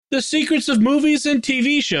The Secrets of Movies and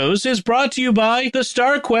TV Shows is brought to you by the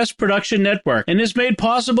StarQuest Production Network and is made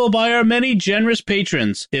possible by our many generous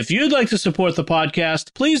patrons. If you'd like to support the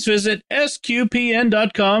podcast, please visit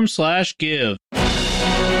sqpn.com/give.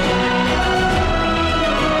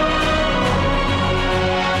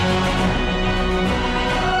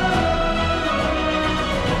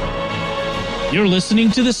 You're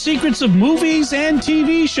listening to The Secrets of Movies and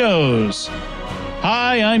TV Shows.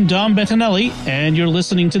 Hi, I'm Dom Bettinelli, and you're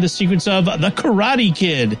listening to The Secrets of The Karate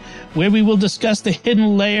Kid, where we will discuss the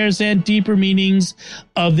hidden layers and deeper meanings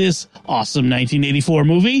of this awesome 1984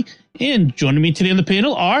 movie. And joining me today on the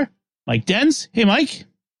panel are Mike Dens. Hey, Mike.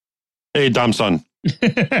 Hey, Dom son.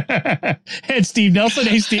 And Steve Nelson.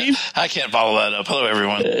 Hey, Steve. I can't follow that up. Hello,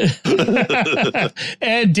 everyone.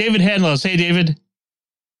 And David Hanlos. Hey, David.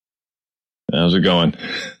 How's it going?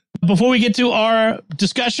 Before we get to our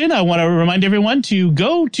discussion, I want to remind everyone to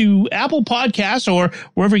go to Apple Podcasts or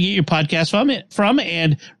wherever you get your podcast from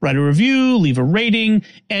and write a review, leave a rating,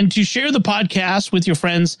 and to share the podcast with your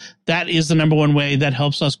friends. That is the number one way that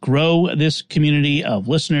helps us grow this community of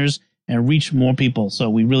listeners and reach more people.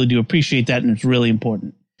 So we really do appreciate that, and it's really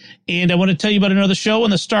important. And I want to tell you about another show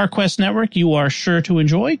on the StarQuest Network you are sure to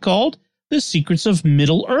enjoy called The Secrets of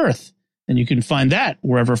Middle Earth. And you can find that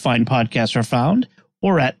wherever fine podcasts are found,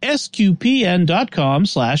 or at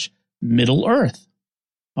sqpn.com/Middle Earth.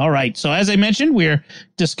 All right. So as I mentioned, we're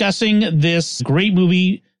discussing this great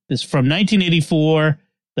movie, this from 1984,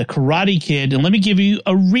 The Karate Kid. And let me give you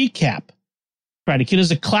a recap. Karate Kid is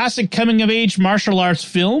a classic coming-of-age martial arts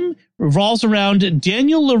film, revolves around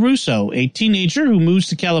Daniel LaRusso, a teenager who moves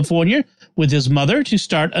to California with his mother to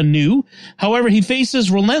start anew. However, he faces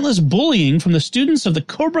relentless bullying from the students of the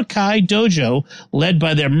Cobra Kai dojo, led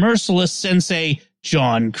by their merciless sensei,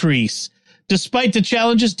 John Kreese. Despite the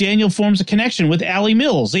challenges, Daniel forms a connection with Allie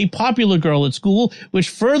Mills, a popular girl at school, which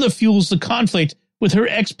further fuels the conflict with her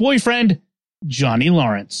ex-boyfriend, Johnny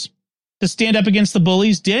Lawrence. To stand up against the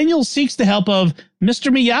bullies, Daniel seeks the help of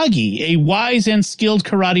Mr. Miyagi, a wise and skilled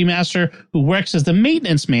karate master who works as the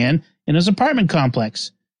maintenance man in his apartment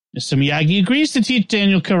complex. Mr. Miyagi agrees to teach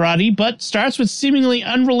Daniel karate, but starts with seemingly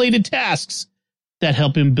unrelated tasks that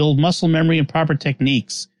help him build muscle memory and proper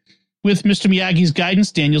techniques. With Mr. Miyagi's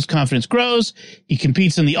guidance, Daniel's confidence grows. He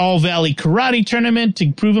competes in the All-Valley Karate Tournament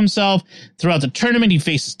to prove himself. Throughout the tournament, he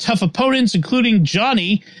faces tough opponents, including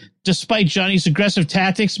Johnny. Despite Johnny's aggressive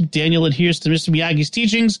tactics, Daniel adheres to Mr. Miyagi's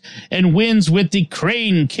teachings and wins with the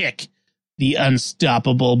crane kick, the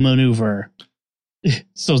unstoppable maneuver.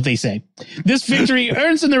 So they say. This victory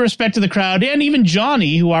earns him the respect of the crowd and even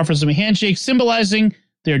Johnny, who offers him a handshake, symbolizing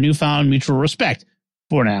their newfound mutual respect.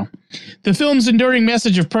 For now. The film's enduring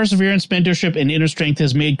message of perseverance, mentorship, and inner strength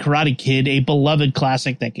has made Karate Kid a beloved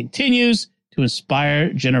classic that continues to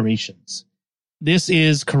inspire generations. This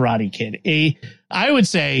is Karate Kid, I would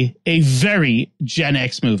say, a very Gen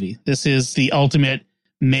X movie. This is the ultimate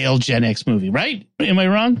male Gen X movie, right? Am I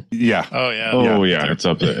wrong? Yeah. Oh, yeah. Oh, yeah. It's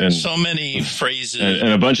up there. And so many phrases. And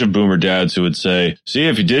a bunch of boomer dads who would say, see,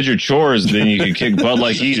 if you did your chores, then you could kick butt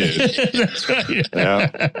like he did. That's right.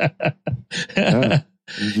 Yeah.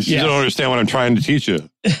 You don't understand what I'm trying to teach you.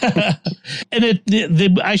 And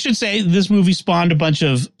I should say this movie spawned a bunch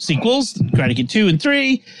of sequels, Karate Kid 2 and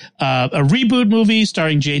 3, a reboot movie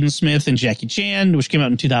starring Jaden Smith and Jackie Chan, which came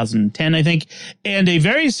out in 2010, I think, and a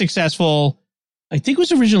very successful, I think it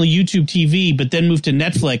was originally YouTube TV, but then moved to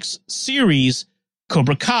Netflix series,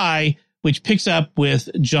 Cobra Kai, which picks up with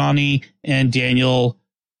Johnny and Daniel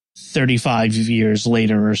 35 years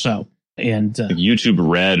later or so. And like YouTube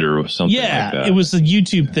Red or something like that. Yeah, it was a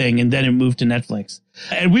YouTube thing, and then it moved to Netflix.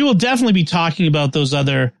 And we will definitely be talking about those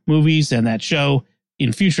other movies and that show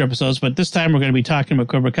in future episodes, but this time we're going to be talking about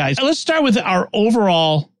Cobra Kai. Let's start with our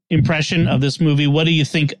overall impression of this movie. What do you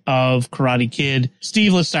think of Karate Kid?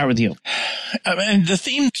 Steve, let's start with you. I mean, the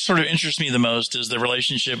theme sort of interests me the most is the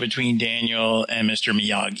relationship between Daniel and Mr.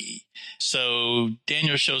 Miyagi. So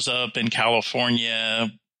Daniel shows up in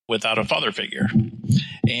California without a father figure.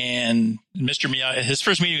 And Mr. Miyagi, his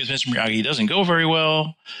first meeting with Mr. Miyagi doesn't go very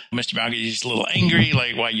well. Mr. Miyagi's a little angry,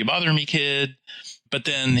 like, why you bother me, kid? But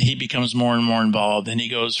then he becomes more and more involved, and he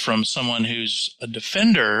goes from someone who's a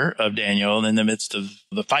defender of Daniel in the midst of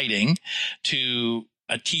the fighting to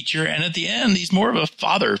a teacher. And at the end, he's more of a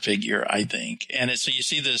father figure, I think. And so you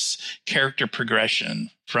see this character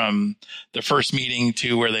progression from the first meeting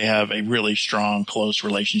to where they have a really strong, close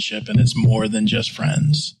relationship, and it's more than just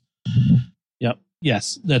friends. Yep.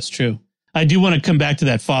 Yes, that's true. I do want to come back to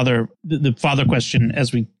that the father question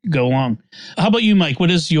as we go along. How about you, Mike?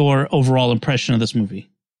 What is your overall impression of this movie?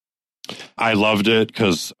 I loved it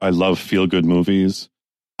because I love feel-good movies.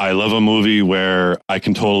 I love a movie where I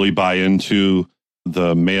can totally buy into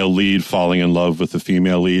the male lead falling in love with the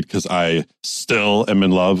female lead, because I still am in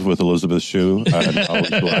love with Elizabeth Shue.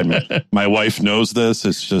 My wife knows this.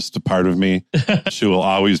 It's just a part of me. She will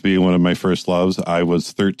always be one of my first loves. I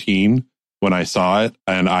was 13 when I saw it,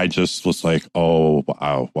 and I just was like, oh,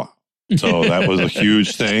 wow. So that was a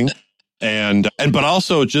huge thing. But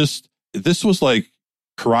also just, this was like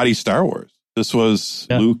karate Star Wars. This was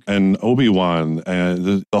Luke and Obi-Wan,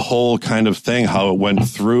 and the whole kind of thing, how it went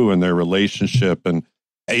through and their relationship. And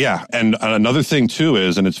and another thing too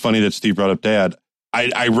is, and it's funny that Steve brought up Dad,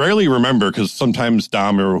 I rarely remember, because sometimes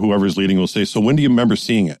Dom or whoever's leading will say, so when do you remember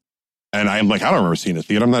seeing it? And I'm like, I don't remember seeing it,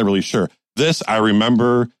 theater. I'm not really sure. This, I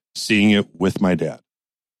remember seeing it with my dad.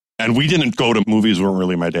 And we didn't go to movies, weren't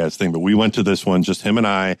really my dad's thing, but we went to this one, just him and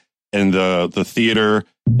I, in the theater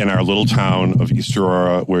in our little town of East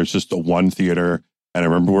Aurora, where it's just a one theater. And I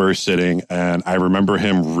remember where we were sitting, and I remember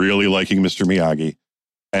him really liking Mr. Miyagi.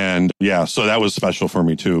 And so that was special for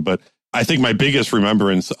me too. But I think my biggest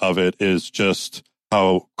remembrance of it is just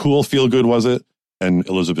how cool, feel good was it, and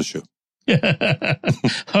Elizabeth Shue.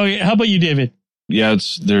 Oh yeah. How about you, David? Yeah, I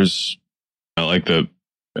think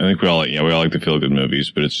we all like the feel good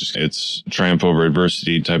movies, but it's triumph over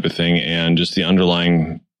adversity type of thing, and just the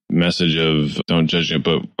underlying message of don't judge a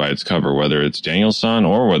book by its cover, whether it's Daniel's son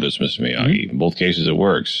or whether it's Mr. Miyagi. In both cases, it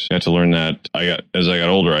works. I had to learn that. As I got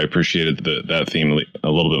older, I appreciated that theme a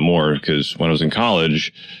little bit more, because when I was in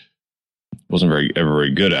college, wasn't ever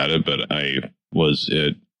very good at it, but I was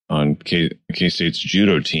on K-State's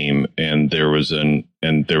judo team, and we were led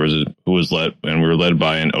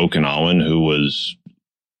by an Okinawan who was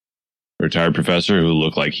a retired professor who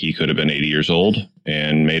looked like he could have been 80 years old,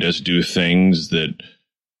 and made us do things that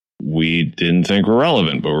we didn't think were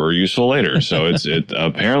relevant, but were useful later. So it's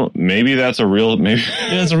apparently, maybe that's a real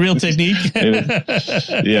technique.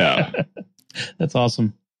 Yeah. That's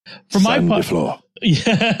awesome. For my part,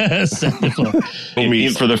 yes,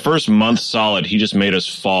 for the first month solid, he just made us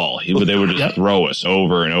fall. They would just throw us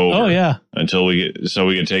over and over. Oh yeah. Until we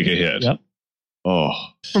could take a hit. Yep. Oh,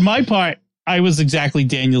 for my part, I was exactly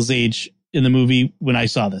Daniel's age in the movie when I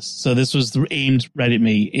saw this. So this was aimed right at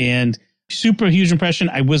me, and super huge impression.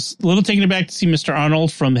 I was a little taken aback to see Mr.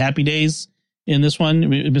 Arnold from Happy Days in this one,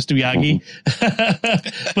 Mr. Miyagi.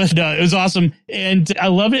 But no, it was awesome. And I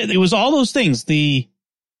love it. It was all those things, the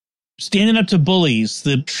standing up to bullies,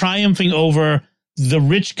 the triumphing over the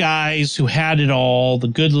rich guys who had it all, the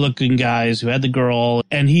good looking guys who had the girl.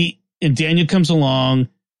 And Daniel comes along.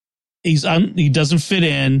 He doesn't fit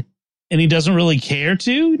in, and he doesn't really care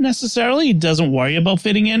to necessarily. He doesn't worry about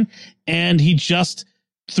fitting in. And he just,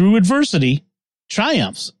 through adversity,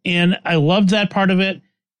 triumphs. And I loved that part of it.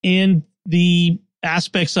 And the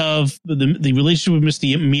aspects of the relationship with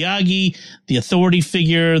Mr. Miyagi, the authority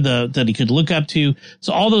figure that he could look up to.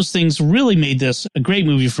 So all those things really made this a great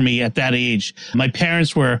movie for me at that age. My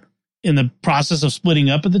parents were in the process of splitting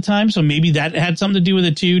up at the time, so maybe that had something to do with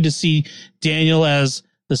it too, to see Daniel as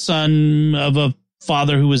the son of a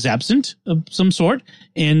father who was absent of some sort.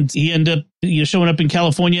 And he ended up showing up in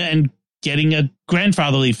California and getting a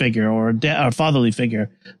grandfatherly figure or a fatherly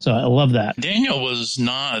figure. So I love that. Daniel was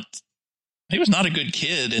not a good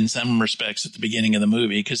kid in some respects at the beginning of the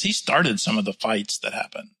movie, because he started some of the fights that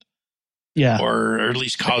happened. Yeah. Or at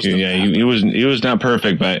least caused them. Yeah, he was not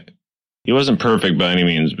perfect, but he wasn't perfect by any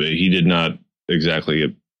means, but he did not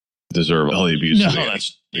exactly deserve all the abuse. No,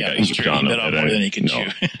 that's true. He bit off more than he could chew.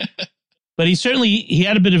 But he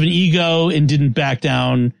had a bit of an ego and didn't back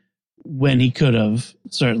down when he could have,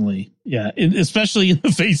 certainly. Yeah, especially in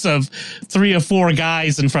the face of 3 or 4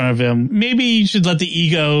 guys in front of him. Maybe you should let the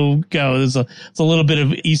ego go. There's a little bit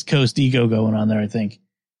of East Coast ego going on there, I think.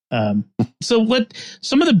 So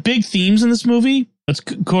some of the big themes in this movie, of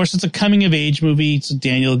course, it's a coming of age movie. It's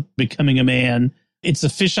Daniel becoming a man. It's a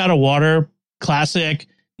fish out of water classic.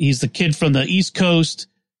 He's the kid from the East Coast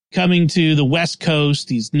coming to the West Coast.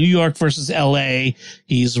 He's New York versus LA.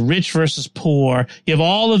 He's rich versus poor. You have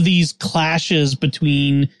all of these clashes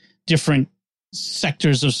between different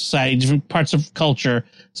sectors of society, different parts of culture.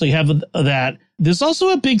 So you have that. There's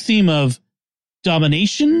also a big theme of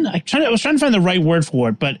domination. I was trying to find the right word for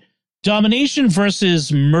it, but domination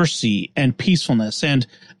versus mercy and peacefulness, and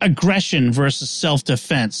aggression versus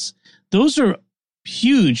self-defense. Those are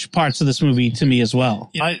huge parts of this movie to me as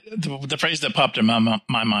well. Yeah, the phrase that popped in my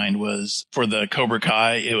mind was, for the Cobra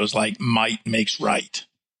Kai, it was like might makes right.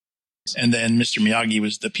 And then Mr. Miyagi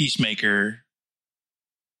was the peacemaker,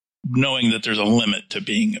 knowing that there's a limit to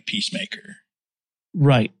being a peacemaker.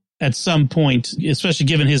 Right. At some point, especially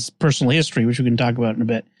given his personal history, which we can talk about in a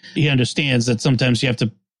bit, he understands that sometimes you have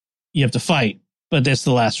to fight but that's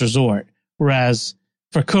the last resort. Whereas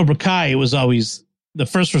for Cobra Kai, it was always the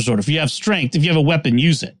first resort. If you have strength, if you have a weapon,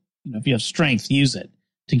 use it. If you have strength, use it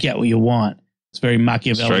to get what you want. It's very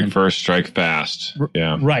Machiavellian. Strike first, strike fast.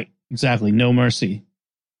 Yeah. Right. Exactly. No mercy.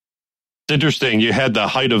 It's interesting. You had the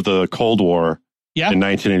height of the Cold War in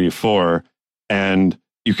 1984, and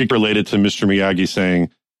you could relate it to Mr. Miyagi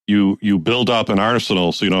saying, you build up an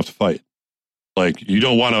arsenal so you don't have to fight. Like, you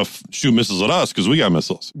don't want to shoot missiles at us because we got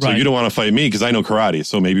missiles. Right. So you don't want to fight me because I know karate.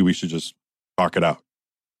 So maybe we should just talk it out.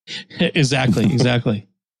 Exactly.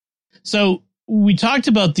 So we talked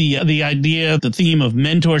about the idea, the theme of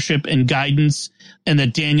mentorship and guidance, and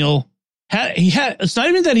that Daniel it's not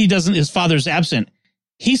even that his father's absent.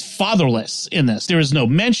 He's fatherless in this. There is no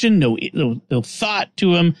mention, no thought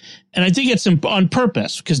to him. And I think it's on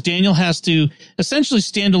purpose because Daniel has to essentially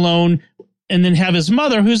stand alone and then have his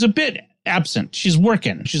mother, who's a bit absent. She's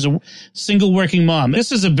working. She's a single working mom.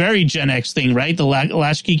 This is a very Gen X thing, right? The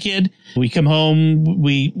latchkey kid. We come home,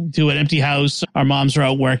 we do an empty house. Our moms are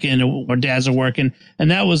out working, our dads are working.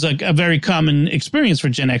 And that was a very common experience for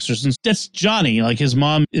Gen Xers. And that's Johnny. Like, his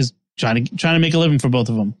mom is trying to make a living for both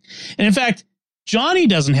of them. And in fact, Johnny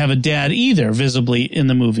doesn't have a dad either, visibly in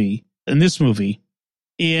this movie.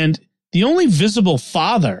 And the only visible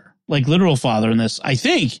father, like literal father in this, I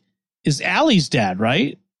think, is Allie's dad,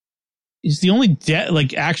 right? He's the only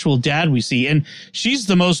actual dad we see. And she's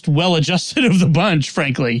the most well-adjusted of the bunch,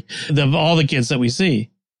 frankly, of all the kids that we see.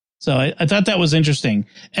 So I thought that was interesting.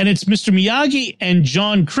 And it's Mr. Miyagi and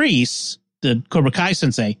John Kreese, the Cobra Kai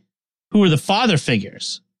sensei, who are the father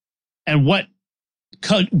figures. And what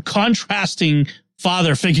contrasting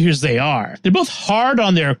father figures they are. They're both hard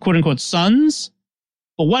on their quote-unquote sons,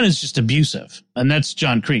 but one is just abusive, and that's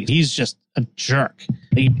John Kreese. He's just a jerk.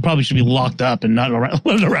 He probably should be locked up and not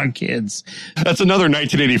live around kids. That's another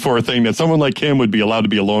 1984 thing, that someone like him would be allowed to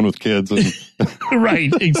be alone with kids. And right,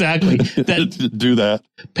 exactly. Do that.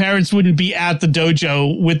 Parents wouldn't be at the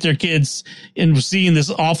dojo with their kids and seeing this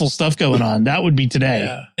awful stuff going on. That would be today.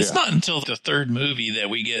 Yeah. It's not until the third movie that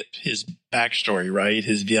we get his backstory, right?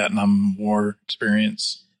 His Vietnam War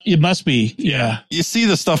experience. It must be, yeah. You see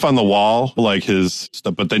the stuff on the wall, like his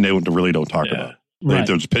stuff, but they really don't talk about it. Like, right.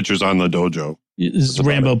 There's pictures on the dojo. This is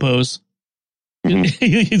Rambo pose. Mm-hmm.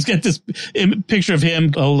 He's got this picture of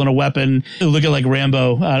him holding a weapon, looking like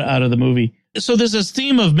Rambo out of the movie. So there's this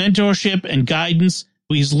theme of mentorship and guidance.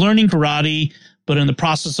 He's learning karate, but in the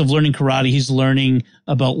process of learning karate, he's learning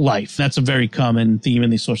about life. That's a very common theme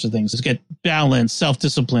in these sorts of things. It's get balance,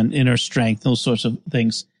 self-discipline, inner strength, those sorts of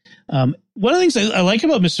things. One of the things I like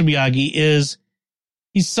about Mr. Miyagi is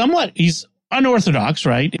he's unorthodox,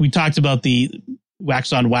 right? We talked about the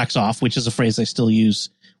wax on, wax off, which is a phrase I still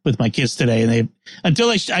use with my kids today. And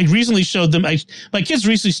I recently showed them, my kids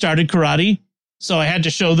recently started karate, so I had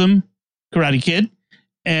to show them Karate Kid.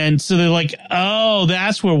 And so they're like, oh,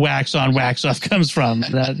 that's where wax on, wax off comes from.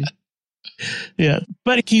 Yeah.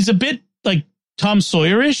 But he's a bit like Tom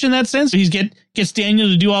Sawyerish in that sense. He gets Daniel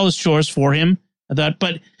to do all his chores for him. I thought,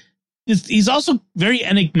 but he's also very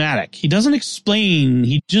enigmatic. He doesn't explain.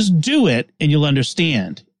 He just do it and you'll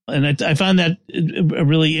understand. And I found that a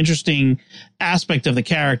really interesting aspect of the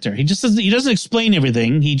character. He doesn't explain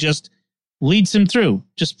everything. He just leads him through.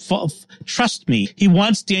 Just trust me. He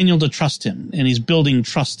wants Daniel to trust him, and he's building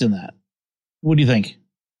trust in that. What do you think?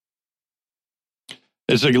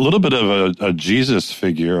 It's like a little bit of a Jesus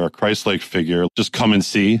figure, a Christ-like figure. Just come and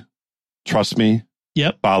see. Trust me.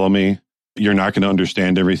 Yep. Follow me. You're not going to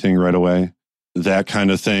understand everything right away. That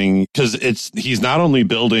kind of thing. Because he's not only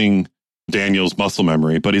building Daniel's muscle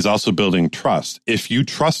memory, but he's also building trust. If you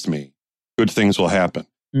trust me, good things will happen.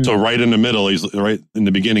 Mm. So right in the middle, he's right in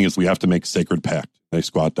the beginning is we have to make sacred pact. They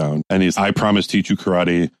squat down and I promise teach you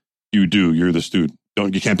karate. You do. You're the student.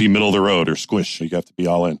 You can't be middle of the road or squish. You have to be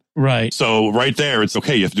all in. Right. So right there, it's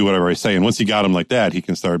okay. You have to do whatever I say. And once he got him like that, he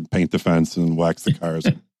can start paint the fence and wax the cars,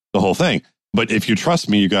 the whole thing. But if you trust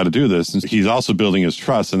me, you got to do this. And he's also building his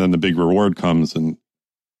trust. And then the big reward comes and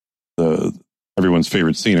everyone's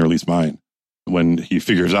favorite scene, or at least mine, when he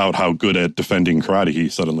figures out how good at defending karate he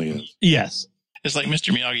suddenly is. Yes. It's like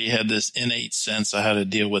Mr. Miyagi had this innate sense of how to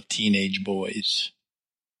deal with teenage boys.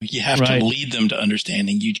 You have to lead them to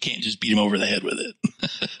understanding. You can't just beat them over the head with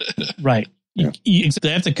it. Right. Yeah. They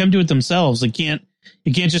have to come to it themselves. You can't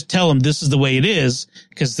just tell them this is the way it is,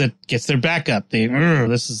 because that gets their back up.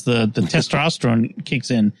 This is the testosterone kicks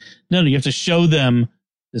in. No, you have to show them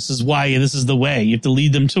this is why, this is the way. You have to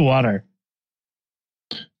lead them to water.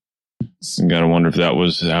 You gotta wonder if that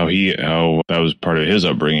was how that was part of his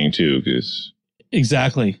upbringing too. Because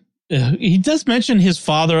exactly, he does mention his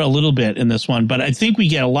father a little bit in this one, but I think we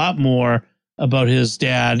get a lot more about his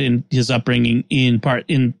dad and his upbringing in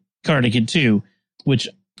Karate Kid 2, which,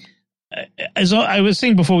 as I was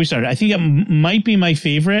saying before we started, I think it might be my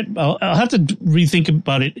favorite. I'll have to rethink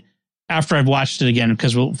about it after I've watched it again,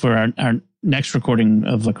 because for our next recording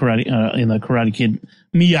of the in the Karate Kid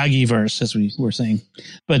Miyagi verse, as we were saying.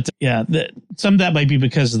 But yeah, some of that might be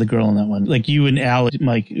because of the girl in that one. Like you and Al,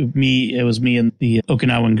 like me, it was me and the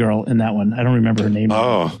Okinawan girl in that one. I don't remember her name.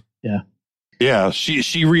 Oh, yeah. Yeah,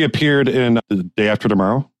 she reappeared in The Day After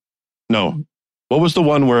Tomorrow. No, what was the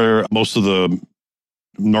one where most of the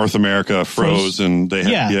North America froze and they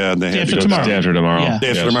had, they had to go Day After Tomorrow. Yeah. Day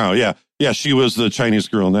After Tomorrow. Yeah, she was the Chinese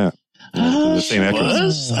girl in that. The same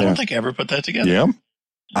actress. I don't think I ever put that together. Yeah.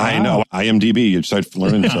 I know. IMDb, you start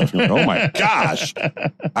learning stuff. You're like, oh my gosh.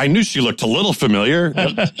 I knew she looked a little familiar.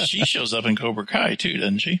 She shows up in Cobra Kai too,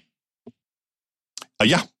 doesn't she?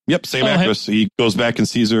 Yeah. Yep. Same actress. He goes back and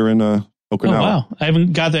sees her in Okinawa. Oh, wow. I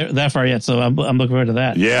haven't got that far yet, so I'm looking forward to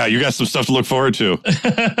that. Yeah, you got some stuff to look forward to.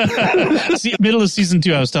 See, middle of season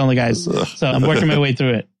 2, I was telling the guys. So I'm working my way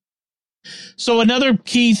through it. So another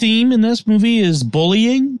key theme in this movie is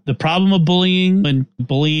bullying, the problem of bullying. And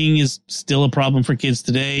bullying is still a problem for kids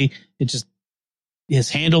today. It just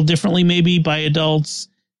is handled differently maybe by adults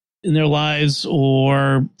in their lives,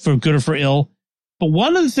 or for good or for ill. But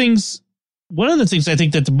one of the things I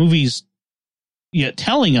think that the movie's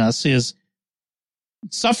telling us is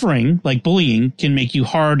suffering, like bullying, can make you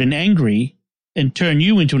hard and angry and turn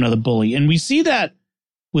you into another bully. And we see that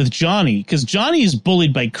with Johnny, because Johnny is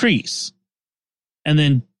bullied by Kreese. And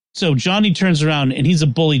then, so Johnny turns around and he's a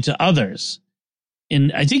bully to others.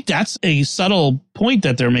 And I think that's a subtle point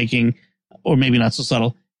that they're making, or maybe not so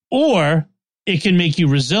subtle, or it can make you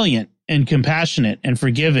resilient and compassionate and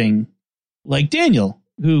forgiving, like Daniel,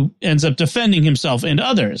 who ends up defending himself and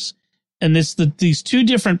others. And these two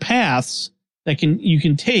different paths that you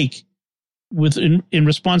can take in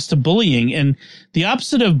response to bullying. And the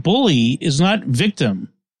opposite of bully is not victim.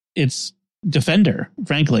 It's defender,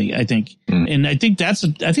 frankly, I think. And I think that's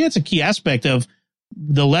a key aspect of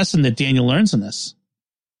the lesson that Daniel learns in this.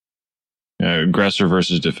 Aggressor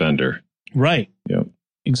versus defender. Right. Yep.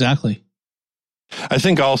 Exactly. I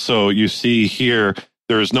think also you see here,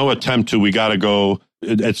 there is no attempt to, we got to go.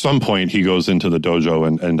 At some point, he goes into the dojo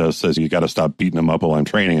and says, you got to stop beating him up while I'm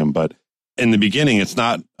training him. But in the beginning, it's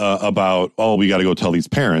not about, we got to go tell these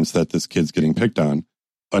parents that this kid's getting picked on.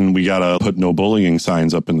 And we got to put no bullying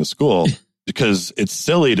signs up in the school, because it's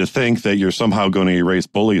silly to think that you're somehow going to erase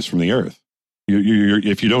bullies from the earth.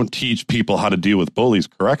 If you don't teach people how to deal with bullies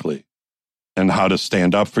correctly and how to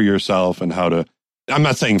stand up for yourself and how to, I'm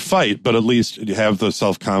not saying fight, but at least you have the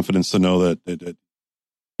self-confidence to know that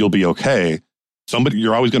you'll be okay.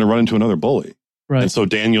 You're always going to run into another bully. Right. And so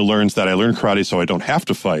Daniel learns that I learned karate so I don't have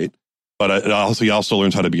to fight, but he also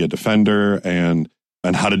learns how to be a defender and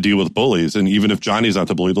how to deal with bullies. And even if Johnny's not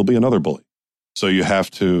the bully, there'll be another bully. So you have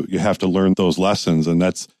to learn those lessons. And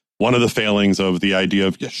that's one of the failings of the idea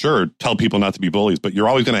of, tell people not to be bullies, but you're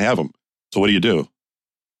always going to have them. So what do?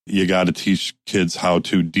 You got to teach kids how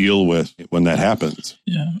to deal with when that happens.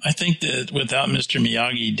 Yeah, I think that without Mr.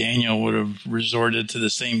 Miyagi, Daniel would have resorted to the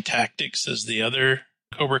same tactics as the other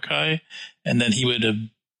Cobra Kai, and then he would have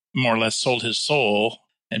more or less sold his soul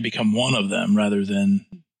and become one of them, rather than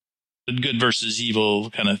the good versus evil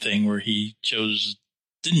kind of thing where he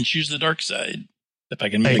didn't choose the dark side. If I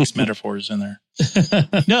can mix metaphors in there.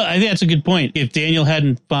 No, I think that's a good point. If Daniel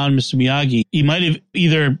hadn't found Mr. Miyagi, he might have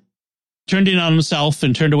either turned in on himself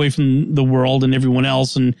and turned away from the world and everyone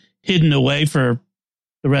else and hidden away for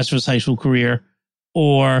the rest of his high school career,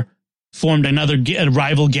 or formed a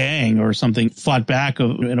rival gang or something, fought back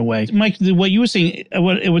in a way. Mike, what you were saying,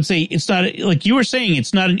 what it would say, it's not like you were saying,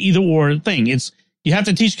 it's not an either or thing. It's, you have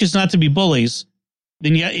to teach kids not to be bullies.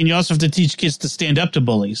 And you also have to teach kids to stand up to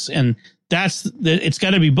bullies. And it's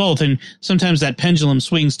got to be both. And sometimes that pendulum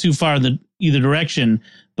swings too far in either direction.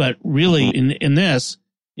 But really in this,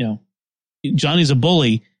 Johnny's a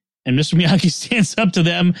bully and Mr. Miyagi stands up to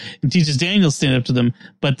them and teaches Daniel to stand up to them.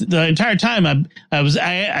 But the entire time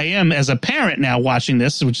I am as a parent now watching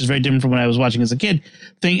this, which is very different from when I was watching as a kid,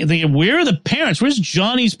 thinking, where are the parents? Where's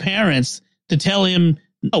Johnny's parents to tell him,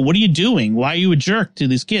 oh, what are you doing? Why are you a jerk to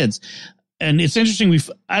these kids? And it's interesting.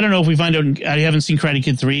 I don't know if we find out. I haven't seen Karate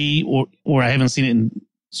Kid 3 or I haven't seen it in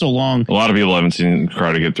so long. A lot of people haven't seen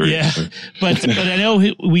Karate Kid 3. Yeah, but I know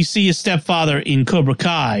we see his stepfather in Cobra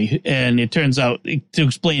Kai, and it turns out to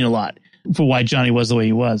explain a lot for why Johnny was the way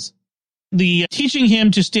he was. The teaching him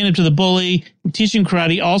to stand up to the bully, teaching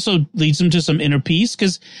karate, also leads him to some inner peace,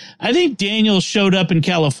 because I think Daniel showed up in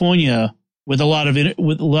California with a lot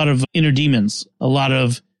of inner demons, a lot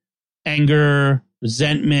of anger,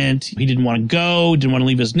 resentment. He didn't want to go, didn't want to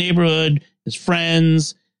leave his neighborhood, his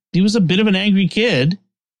friends. He was a bit of an angry kid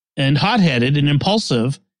and hot-headed and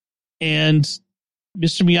impulsive. And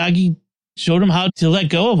Mr. Miyagi showed him how to let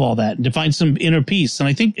go of all that and to find some inner peace. And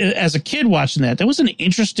I think as a kid watching that was an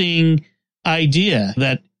interesting idea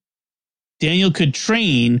that Daniel could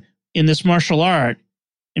train in this martial art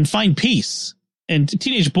and find peace. And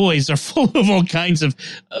teenage boys are full of all kinds of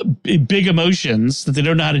big emotions that they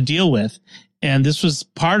don't know how to deal with. And this was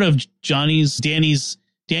part of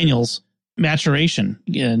Daniel's maturation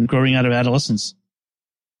and growing out of adolescence.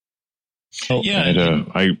 Yeah.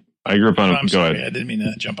 I grew up on. I'm sorry, I didn't mean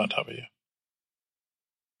to jump on top of you.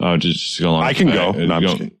 Oh, just go along. I can go. No, I'm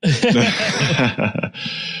just kidding.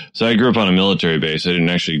 So I grew up on a military base. I didn't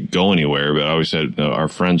actually go anywhere, but I always had our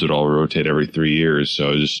friends would all rotate every 3 years.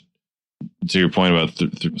 So just to your point about,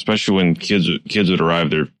 especially when kids would arrive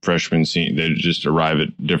their freshman scene, they'd just arrive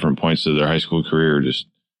at different points of their high school career. Just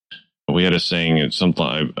we had a saying at I'm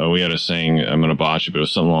going to botch it, but it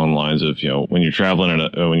was something along the lines of, when you're traveling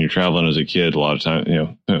as a kid, a lot of time,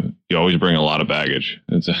 you always bring a lot of baggage.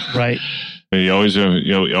 Right. You always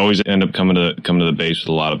end up coming to the base with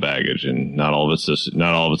a lot of baggage, and not all of it's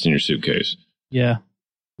in your suitcase. Yeah,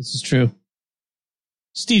 this is true.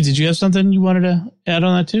 Steve, did you have something you wanted to add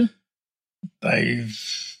on that too? I've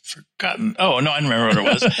forgotten. Oh no, I remember what it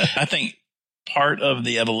was. I think part of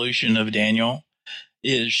the evolution of Daniel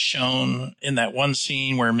is shown in that one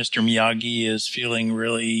scene where Mr. Miyagi is feeling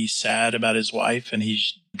really sad about his wife and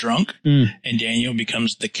he's drunk, and Daniel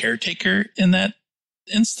becomes the caretaker in that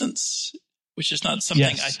instance, which is not something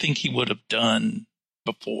I think he would have done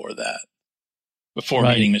before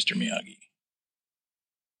meeting Mr. Miyagi.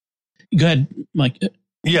 Go ahead, Mike.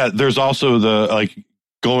 Yeah, there's also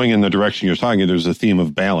going in the direction you're talking, there's a theme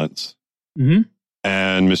of balance. Mm-hmm.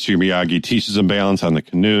 And Mr. Miyagi teaches him balance on the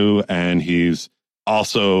canoe, and he's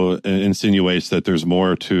also insinuates that there's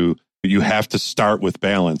more to, you have to start with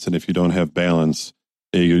balance. And if you don't have balance,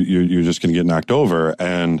 you're just going to get knocked over.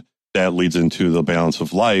 And that leads into the balance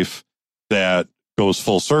of life that goes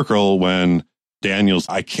full circle when Daniel's,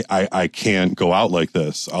 I can't go out like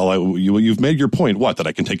this. You've made your point. What, that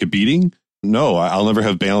I can take a beating? No, I'll never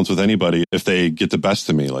have balance with anybody if they get the best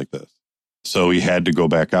of me like this. So he had to go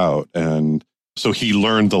back out. And so he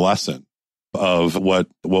learned the lesson of what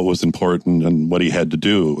was important and what he had to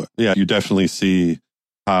do. Yeah, you definitely see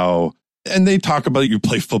how, and they talk about you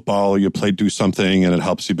play football, do something, and it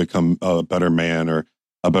helps you become a better man or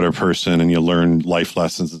a better person, and you learn life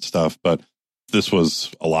lessons and stuff. But this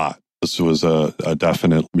was a lot. This was a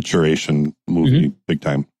definite maturation movie, big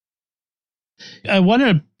time. I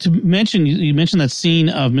wanted to mention, you mentioned that scene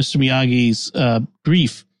of Mr. Miyagi's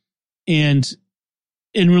grief. And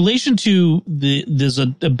in relation to there's a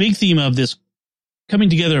big theme of this coming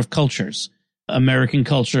together of cultures, American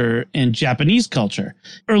culture and Japanese culture.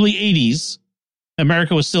 Early 80s,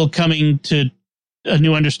 America was still coming to a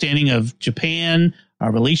new understanding of Japan,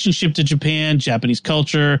 our relationship to Japan, Japanese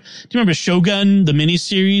culture. Do you remember Shogun? The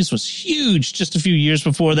miniseries was huge just a few years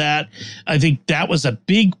before that. I think that was a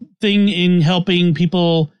big thing in helping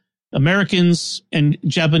people, Americans and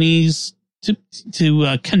Japanese,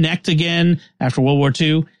 to connect again after World War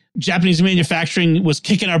II. Japanese manufacturing was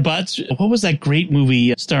kicking our butts. What was that great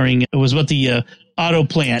movie starring? It was about the auto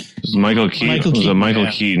plant. It was Michael Keaton. Michael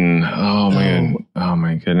Keaton. Oh man. Oh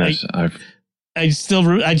my goodness. I'm just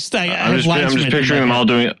picturing them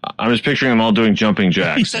all doing jumping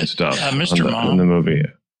jacks and stuff. Mr. Mom in the movie.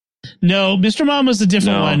 No, Mr. Mom was a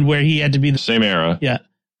different one where he had to be the same era. Yeah.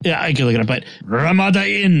 Yeah, I can look it up, but Ramada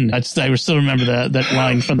Inn. I still remember that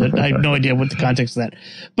line from I have no idea what the context of that.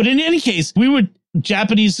 But in any case,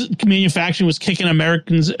 Japanese manufacturing was kicking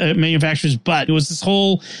Americans manufacturers' butt. It was this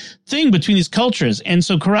whole thing between these cultures. And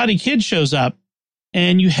so Karate Kid shows up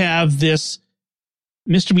and you have this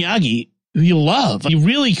Mr. Miyagi who you love. You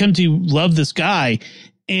really come to love this guy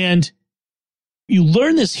and you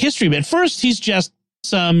learn this history. But at first he's just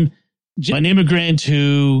an immigrant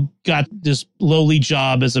who got this lowly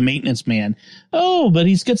job as a maintenance man. Oh, but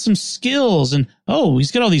he's got some skills and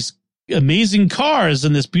he's got all these amazing cars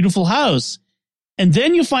and this beautiful house. And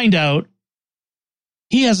then you find out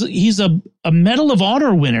he's a Medal of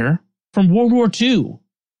Honor winner from World War II.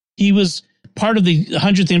 He was part of the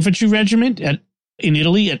 100th Infantry Regiment in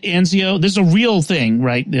Italy at Anzio. This is a real thing,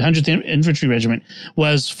 right? The 100th Infantry Regiment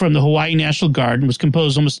was from the Hawaii National Guard and was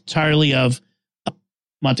composed almost entirely of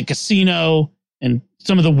Monte Cassino and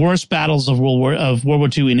some of the worst battles of World War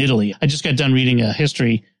II in Italy. I just got done reading a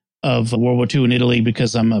history of World War II in Italy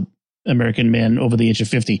because I'm a American man over the age of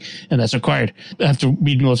 50, and that's required. I have to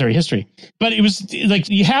read military history. But it was like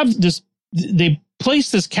you have this, they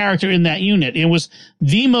placed this character in that unit. It was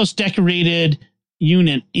the most decorated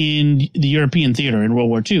unit in the European theater in World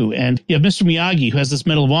War II. And you have Mr. Miyagi, who has this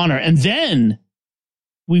Medal of Honor. And then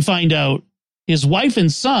we find out his wife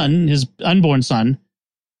and son, his unborn son,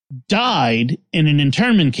 died in an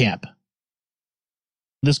internment camp.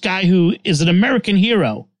 This guy who is an American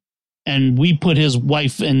hero. And we put his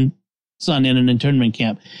wife and son in an internment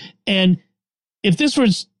camp. And if this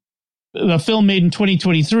was a film made in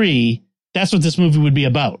 2023, that's what this movie would be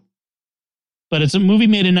about. But it's a movie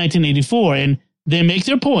made in 1984, and they make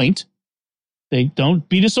their point. They don't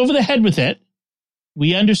beat us over the head with it.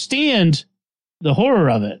 We understand the horror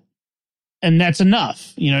of it, and that's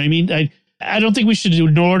enough. You know what I mean? I don't think we should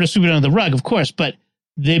ignore to sweep it under the rug, of course, but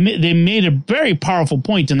they made a very powerful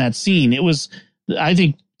point in that scene. It was, I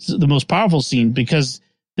think, the most powerful scene because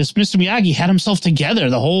this Mr. Miyagi had himself together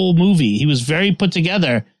the whole movie. He was very put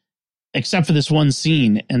together, except for this one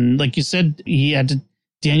scene. And like you said,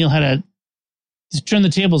 Daniel had to turn the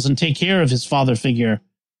tables and take care of his father figure.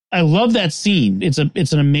 I love that scene. It's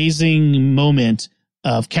an amazing moment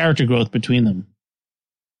of character growth between them.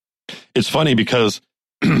 It's funny because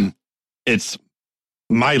it's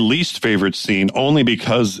my least favorite scene only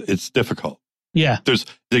because it's difficult. Yeah. There's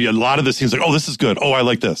a lot of the scenes like, oh, this is good. Oh, I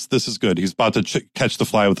like this. This is good. He's about to catch the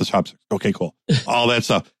fly with the chopsticks. Okay, cool. All that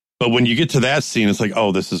stuff. But when you get to that scene, it's like,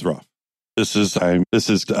 oh, this is rough. This is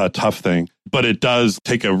a tough thing. But it does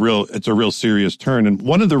take a real serious turn. And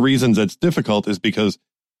one of the reasons that's difficult is because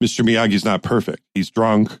Mr. Miyagi's not perfect. He's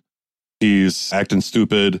drunk. He's acting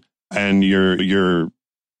stupid. And your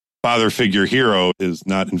father figure hero is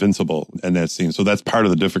not invincible in that scene. So that's part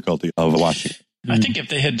of the difficulty of watching. I think if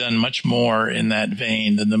they had done much more in that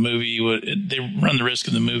vein, then the movie they run the risk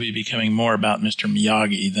of the movie becoming more about Mr.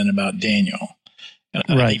 Miyagi than about Daniel.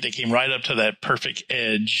 And I think they came right up to that perfect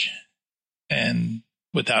edge and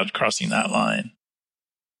without crossing that line.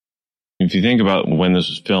 If you think about when this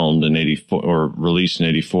was filmed in 84 or released in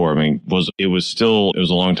 84, I mean, it was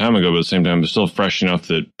a long time ago, but at the same time, it was still fresh enough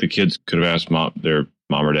that the kids could have asked their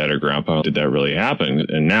mom or dad or grandpa, did that really happen?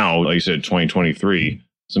 And now, like you said, 2023,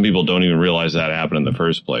 some people don't even realize that happened in the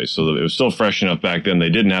first place. So it was still fresh enough back then. They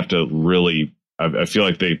didn't have to really, I feel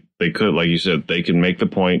like they could, like you said, they could make the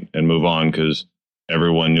point and move on because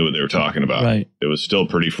everyone knew what they were talking about. Right. It was still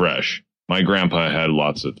pretty fresh. My grandpa had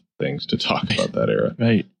lots of things to talk about that era.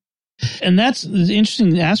 Right. And that's the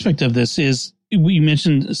interesting aspect of this is we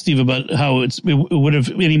mentioned, Steve, about how it would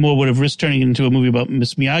have risked turning into a movie about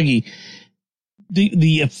Miss Miyagi.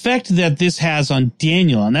 The effect that this has on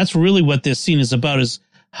Daniel, and that's really what this scene is about, is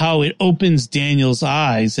how it opens Daniel's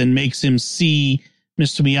eyes and makes him see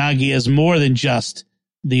Mr. Miyagi as more than just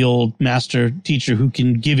the old master teacher who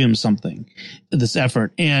can give him something, this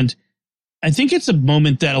effort. And I think it's a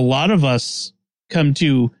moment that a lot of us come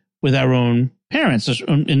to with our own parents,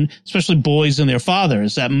 and especially boys and their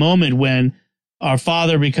fathers, that moment when our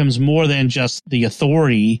father becomes more than just the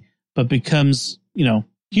authority, but becomes,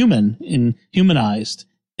 human and humanized.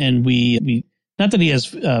 And we not that he has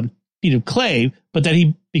feet of clay, but that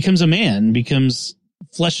he becomes a man, becomes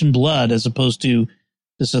flesh and blood as opposed to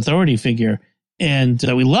this authority figure. And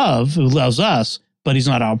that we love, who loves us, but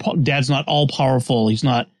dad's not all powerful. He's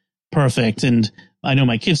not perfect. And I know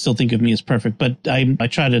my kids still think of me as perfect, but I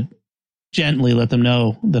try to gently let them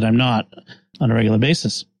know that I'm not on a regular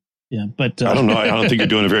basis. Yeah, but I don't know. I don't think you're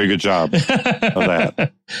doing a very good job of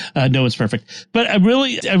that. No one's perfect, but I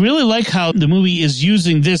really like how the movie is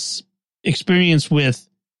using this experience with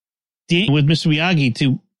Mr. Miyagi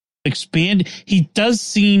to expand. He does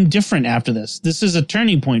seem different after this. This is a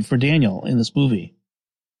turning point for Daniel in this movie.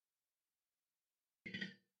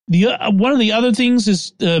 One of the other things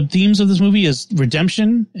is themes of this movie is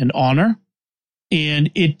redemption and honor.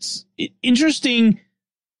 And it's an interesting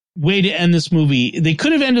way to end this movie. They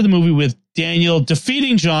could have ended the movie with Daniel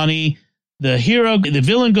defeating Johnny. The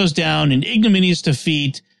villain goes down in ignominious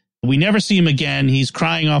defeat. We never see him again. He's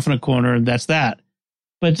crying off in a corner. And that's that.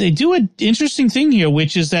 But they do an interesting thing here,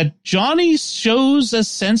 which is that Johnny shows a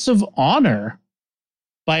sense of honor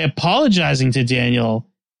by apologizing to Daniel,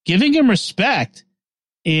 giving him respect.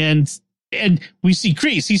 And we see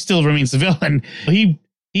Kreese. He still remains the villain.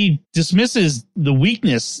 He dismisses the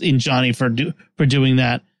weakness in Johnny for doing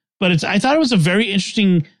that. But I thought it was a very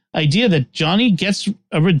interesting idea that Johnny gets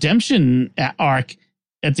a redemption arc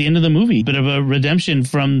at the end of the movie, bit of a redemption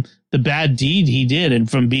from the bad deed he did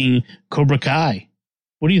and from being Cobra Kai.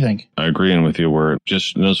 What do you think? I agree with you where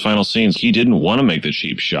just in those final scenes, he didn't want to make the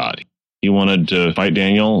cheap shot. He wanted to fight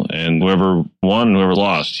Daniel, and whoever won, whoever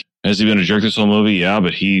lost. Has he been a jerk this whole movie? Yeah,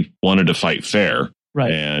 but he wanted to fight fair.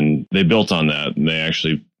 Right. And they built on that. And they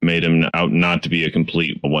actually made him out not to be a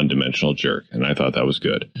complete one-dimensional jerk. And I thought that was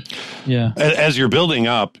good. Yeah. As you're building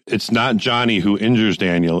up, it's not Johnny who injures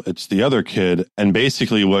Daniel. It's the other kid. And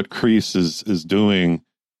basically what Kreese is doing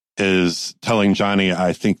is telling Johnny,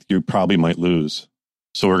 I think you probably might lose.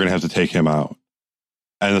 So we're going to have to take him out.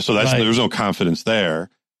 And so there's no confidence there.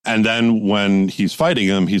 And then when he's fighting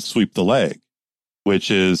him, he's sweep the leg, which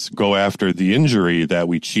is go after the injury that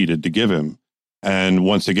we cheated to give him. And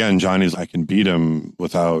once again, Johnny's, I can beat him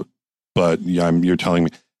without, but you're telling me.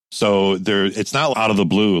 So it's not out of the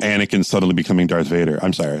blue, Anakin suddenly becoming Darth Vader.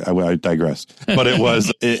 I'm sorry, I digress. But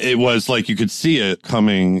it was like you could see it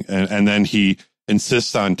coming. And then he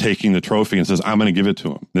insists on taking the trophy and says, I'm going to give it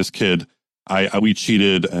to him. This kid, we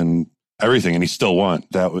cheated and everything, and he still won.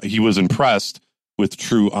 That he was impressed with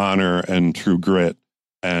true honor and true grit.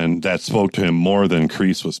 And that spoke to him more than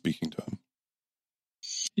Kreese was speaking to him.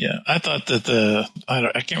 Yeah, I thought that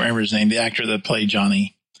I can't remember his name, the actor that played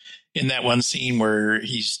Johnny, in that one scene where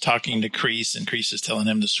he's talking to Kreese and Kreese is telling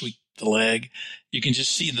him to sweep the leg. You can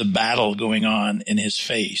just see the battle going on in his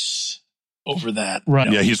face over that.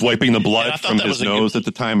 Right. Yeah, he's wiping the blood from his nose at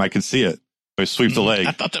the time. I could see it. I sweep the leg.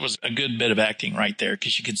 I thought that was a good bit of acting right there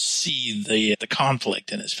because you could see the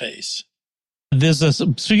conflict in his face.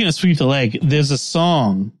 Speaking of sweep the leg, there's a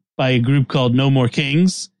song by a group called No More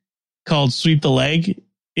Kings called Sweep the Leg.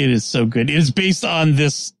 It is so good. It is based on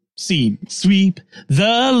this scene. Sweep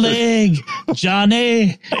the leg,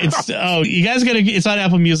 Johnny. You guys it's on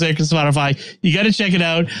Apple Music and Spotify. You got to check it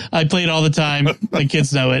out. I play it all the time. My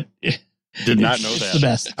kids know it. Did not know that. It's the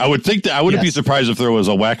best. I would think that I wouldn't be surprised if there was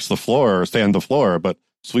a wax the floor or stand the floor, but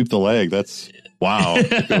sweep the leg. That's wow.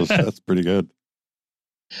 That's pretty good.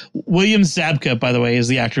 William Zabka, by the way, is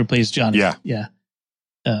the actor who plays Johnny. Yeah.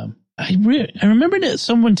 I remember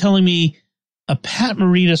someone telling me a Pat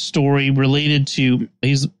Morita story related to,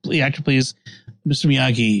 the actor plays Mr.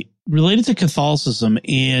 Miyagi, related to Catholicism.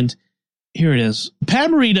 And here it is.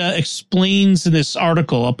 Pat Morita explains in this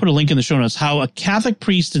article, I'll put a link in the show notes, how a Catholic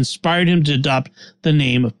priest inspired him to adopt the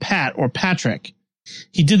name of Pat or Patrick.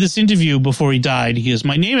 He did this interview before he died. He goes,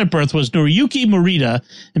 my name at birth was Noriyuki Morita,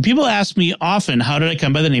 and people ask me often, how did I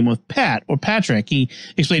come by the name of Pat or Patrick? He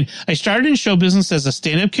explained, I started in show business as a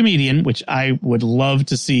stand-up comedian, which I would love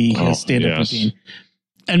to see as stand-up comedian.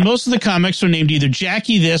 And most of the comics were named either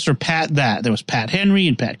Jackie this or Pat that. There was Pat Henry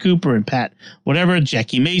and Pat Cooper and Pat whatever,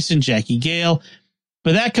 Jackie Mason, Jackie Gale.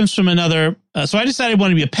 But that comes from another. So I decided I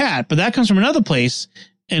wanted to be a Pat, but that comes from another place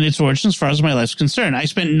and its origins as far as my life's concerned. I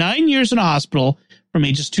spent 9 years in a hospital from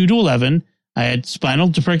ages 2 to 11. I had spinal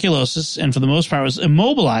tuberculosis and for the most part was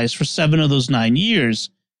immobilized for 7 of those 9 years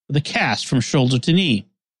with a cast from shoulder to knee.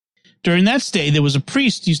 During that stay, there was a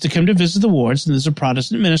priest who used to come to visit the wards, and there's a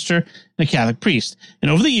Protestant minister and a Catholic priest. And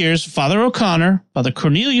over the years, Father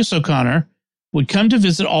Cornelius O'Connor, would come to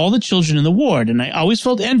visit all the children in the ward. And I always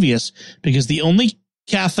felt envious because the only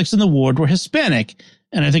Catholics in the ward were Hispanic.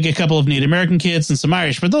 And I think a couple of Native American kids and some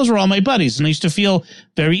Irish, but those were all my buddies. And I used to feel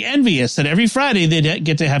very envious that every Friday they'd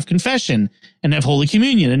get to have confession and have Holy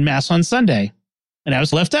Communion and Mass on Sunday. And I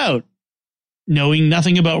was left out, knowing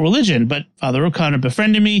nothing about religion. But Father O'Connor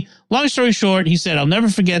befriended me. Long story short, he said, I'll never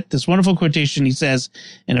forget this wonderful quotation. He says,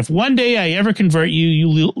 and if one day I ever convert you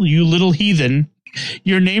little heathen,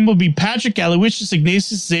 your name will be Patrick Aloysius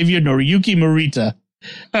Ignatius Xavier Noriyuki Morita.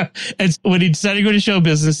 And when he decided to go to show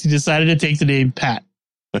business, he decided to take the name Pat.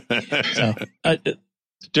 So,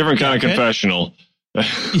 different kind of confessional.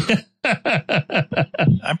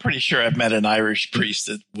 I'm pretty sure I've met an Irish priest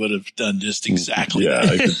that would have done just exactly that.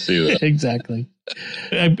 I could see that. Exactly.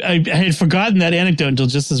 I had forgotten that anecdote until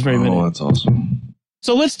just this very minute. Oh, that's awesome.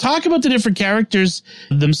 So let's talk about the different characters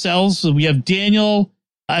themselves. So we have Daniel.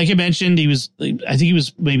 Like I mentioned, I think he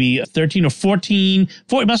was maybe 13 or 14.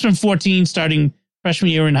 It must have been 14, starting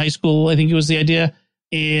freshman year in high school, I think it was the idea.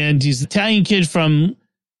 And he's an Italian kid from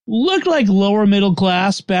looked like lower middle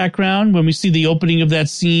class background when we see the opening of that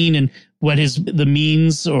scene and what the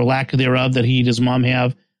means or lack thereof that he and his mom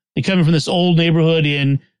have. They come from this old neighborhood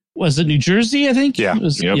in, was it New Jersey, I think? Yeah.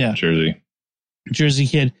 Jersey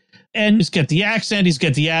kid. And he's got the accent. He's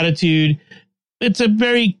got the attitude. It's a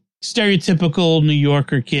very stereotypical New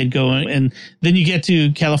Yorker kid going. And then you get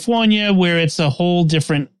to California where it's a whole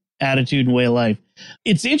different attitude and way of life.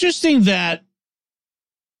 It's interesting that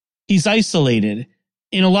he's isolated.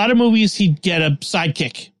 In a lot of movies, he'd get a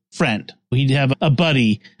sidekick friend. He'd have a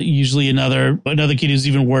buddy, usually another kid who's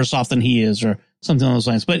even worse off than he is or something along those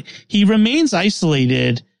lines. But he remains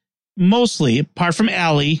isolated mostly, apart from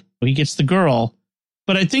Allie. He gets the girl.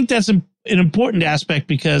 But I think that's an important aspect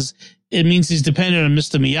because it means he's dependent on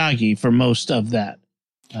Mr. Miyagi for most of that.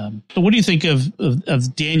 So what do you think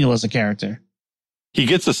of Daniel as a character? he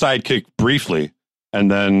gets a sidekick briefly, and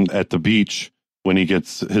then at the beach when he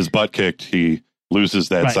gets his butt kicked, he loses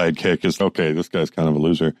that sidekick. Is okay, this guy's kind of a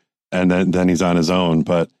loser, and then he's on his own.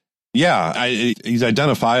 But yeah, he's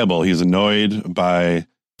identifiable. He's annoyed by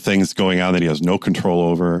things going on that he has no control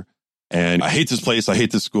over. And I hate this place. I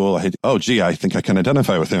hate this school. I think I can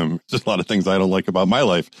identify with him. Just a lot of things I don't like about my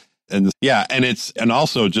life. And yeah, and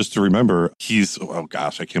also just to remember, I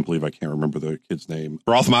can't believe I can't remember the kid's name.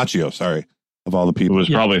 Ralph Macchio, sorry, of all the people. It was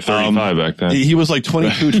probably 35 back then. He was like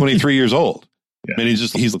 22, 23 years old. Yeah. And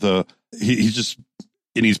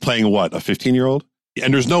he's playing what, a 15-year-old?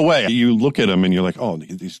 And there's no way you look at him and you're like, oh, they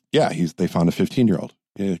found a 15-year-old.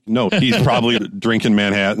 Yeah, no, he's probably drinking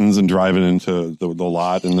Manhattans and driving into the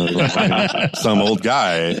lot and some old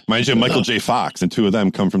guy. Mind you, Michael J. Fox, and two of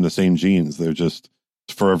them come from the same genes. They're just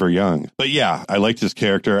forever young. But yeah, I liked his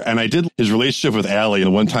character, and I did his relationship with Allie.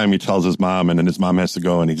 And one time he tells his mom, and then his mom has to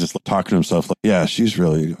go, and he's just talking to himself like, yeah, she's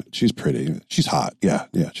pretty, she's hot, yeah,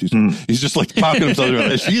 he's just like talking to himself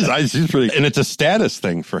like, she's pretty, and it's a status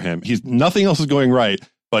thing for him. Nothing else is going right,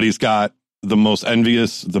 but he's got the most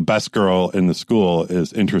envious, the best girl in the school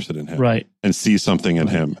is interested in him, right, and sees something in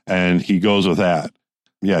him, and he goes with that.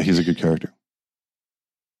 Yeah, he's a good character.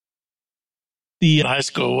 The high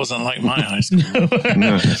school wasn't like my high school.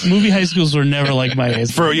 No. Movie high schools were never like my high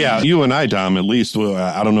school. You and I, Dom, at least,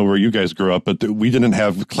 I don't know where you guys grew up, but we didn't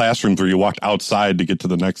have classrooms where you walked outside to get to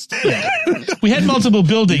the next. Yeah. We had multiple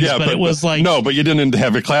buildings, but it was like. No, but you didn't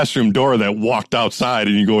have a classroom door that walked outside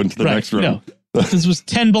and you go into the next room. No. This was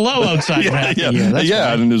 10 below outside.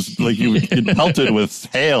 And it was like you would get pelted with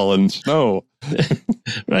hail and snow.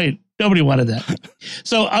 Right. Nobody wanted that.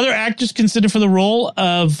 So other actors considered for the role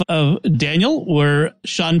of Daniel were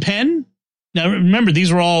Sean Penn. Now, remember,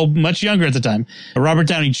 these were all much younger at the time. Robert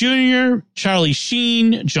Downey Jr., Charlie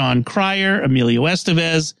Sheen, John Cryer, Emilio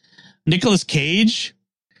Estevez, Nicolas Cage.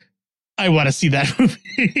 I want to see that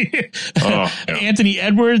movie. Anthony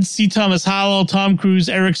Edwards, C. Thomas Howell, Tom Cruise,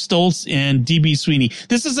 Eric Stoltz, and D.B. Sweeney.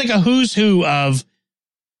 This is like a who's who of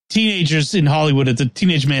teenagers in Hollywood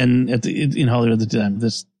teenage men in Hollywood at the time.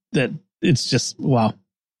 It's just, wow.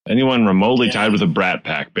 Anyone remotely tied with a Brat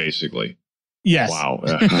Pack, basically. Yes. Wow.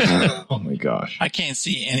 Oh my gosh. I can't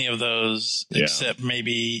see any of those except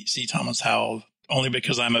maybe C. Thomas Howell, only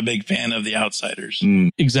because I'm a big fan of The Outsiders.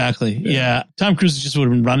 Exactly. Yeah. Tom Cruise just would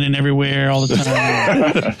have been running everywhere all the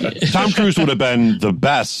time. Tom Cruise would have been the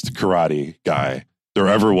best karate guy there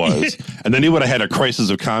ever was. And then he would have had a crisis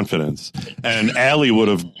of confidence. And Allie would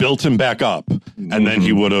have built him back up. And then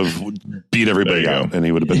he would have beat everybody out. And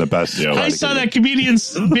he would have been the best. I saw that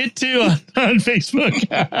comedian's bit too on Facebook.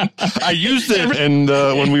 I used it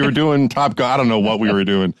when we were doing Top Gun. I don't know what we were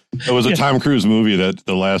doing. It was a Tom Cruise movie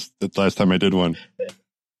the last time I did one.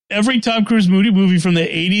 Every Tom Cruise movie from the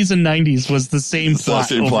 80s and 90s was the same plot.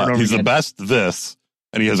 He's the best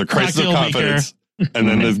and he has a crisis of confidence. And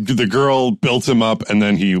then the girl built him up, and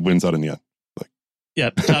then he wins out in the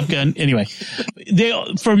end. Top Gun. Anyway,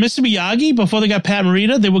 for Mr. Miyagi, before they got Pat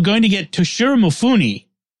Morita, they were going to get Toshiro Mifune,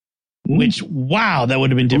 which, wow, that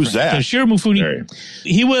would have been different. Who's that? Toshiro Mifune.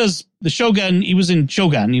 He was the Shogun. He was in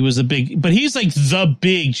Shogun. He was but he's like the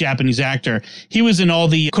big Japanese actor. He was in all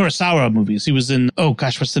the Kurosawa movies. He was in,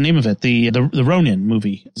 what's the name of it? The Ronin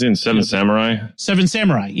movie. He's in Seven Samurai. Seven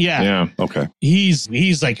Samurai. Yeah. Yeah. Okay.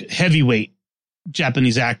 He's like heavyweight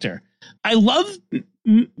Japanese actor. I love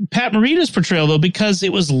Pat Morita's portrayal, though, because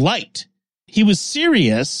it was light. He was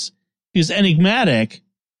serious. He was enigmatic,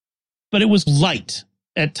 but it was light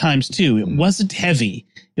at times, too. It wasn't heavy.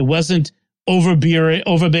 It wasn't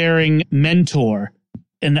overbearing mentor.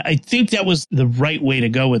 And I think that was the right way to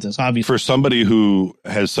go with this, obviously. For somebody who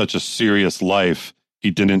has such a serious life, he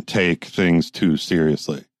didn't take things too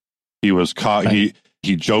seriously. He was caught. Right.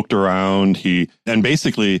 He joked around. And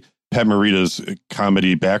basically Pat Morita's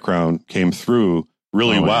comedy background came through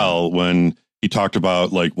really well when he talked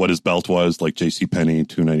about like what his belt was, like JCPenney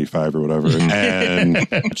 $2.95 or whatever, and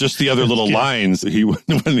just the other little lines.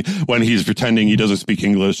 When he's pretending he doesn't speak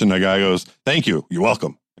English, and the guy goes, "Thank you, you're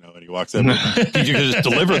welcome," and he walks in. He can just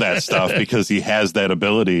deliver that stuff because he has that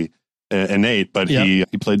ability innate. But he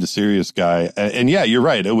played the serious guy, and yeah, you're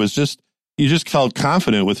right. It was just you just felt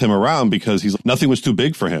confident with him around because nothing was too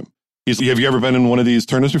big for him. Have you ever been in one of these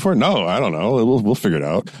tournaments before? No, I don't know. We'll figure it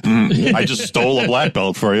out. I just stole a black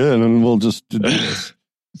belt for you, and then we'll just do this.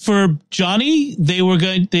 For Johnny, they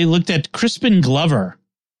looked at Crispin Glover.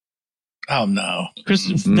 Oh no,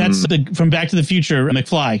 that's from Back to the Future.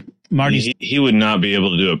 McFly, Marty. He would not be able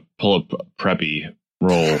to do a pull-up preppy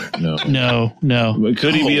role. No.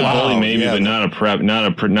 Could he be a bully? Maybe, but not a prep.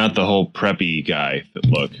 Not the whole preppy guy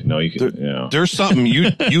look. No, you could. There's something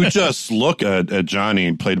you just look at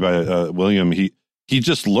Johnny, played by William. He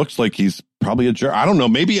just looks like he's probably a jerk. I don't know.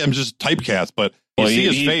 Maybe I'm just typecast, but you see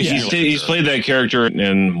his face. He's played that character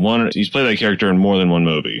in one. He's played that character in more than one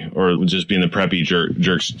movie, or just being the preppy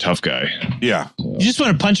jerk tough guy. Yeah, you just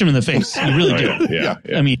want to punch him in the face. You really do. Yeah.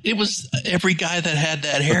 I mean, it was every guy that had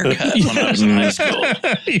that haircut when I was in high school.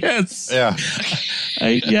 Yes.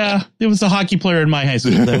 Yeah. There was a hockey player in my high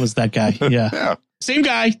school that was that guy. Yeah. Same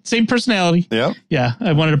guy, same personality. Yeah. Yeah.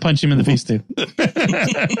 I wanted to punch him in the face too.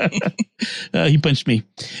 He punched me.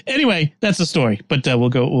 Anyway, that's the story. But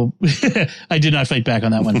I did not fight back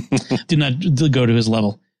on that one. Did not go to his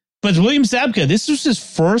level. But William Zabka, this was his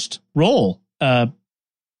first role. And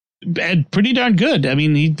pretty darn good. I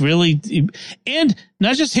mean, and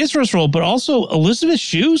not just his first role, but also Elizabeth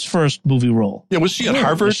Shue's first movie role. Yeah. Was she at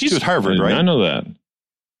Harvard? She was at Harvard, right? I know that.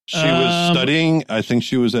 She was studying. I think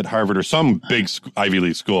she was at Harvard or some big Ivy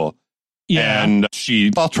League school. Yeah. And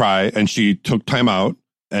I'll try. And she took time out.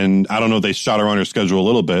 And I don't know, they shot her on her schedule a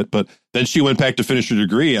little bit. But then she went back to finish her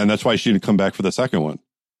degree. And that's why she didn't come back for the second one.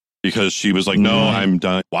 Because she was like, no, I'm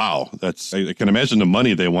done. Wow. I can imagine the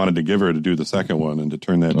money they wanted to give her to do the second one and to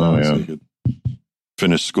turn that down so you could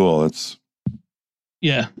finish school.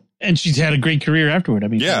 Yeah. And she's had a great career afterward. I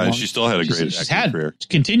mean, and she still had a great career.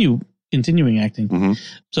 Continuing acting. Mm-hmm.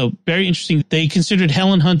 So very interesting. They considered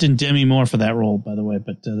Helen Hunt and Demi Moore for that role, by the way.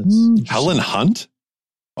 But Helen Hunt?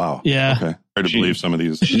 Wow. Yeah. Okay. Hard to believe some of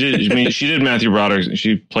these. She did Matthew Broderick.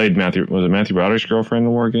 She played Matthew Broderick's girlfriend in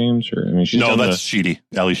the War Games? Or that's Sheedy.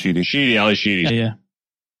 Ali Sheedy. Ali Sheedy. Yeah.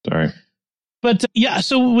 Sorry. But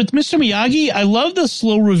so with Mr. Miyagi, I love the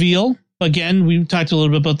slow reveal. Again, we talked a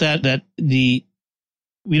little bit about that we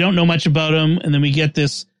don't know much about him, and then we get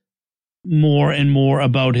this more and more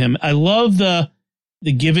about him. I love the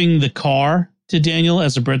giving the car to Daniel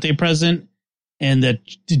as a birthday present, and the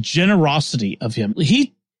generosity of him.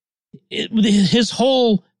 His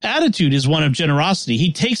whole attitude is one of generosity.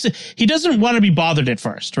 He takes it. He doesn't want to be bothered at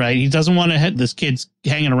first, right? He doesn't want to have this kid's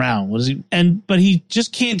hanging around. But he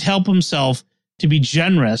just can't help himself to be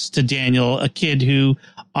generous to Daniel, a kid who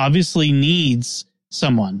obviously needs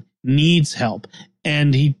help,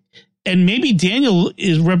 and maybe Daniel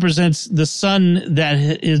represents the son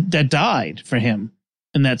that died for him,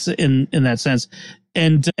 and that's in that sense.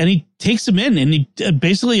 And he takes him in and he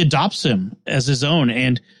basically adopts him as his own,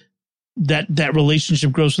 and that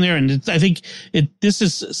relationship grows from there. And I think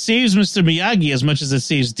saves Mr. Miyagi as much as it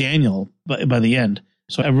saves Daniel by the end.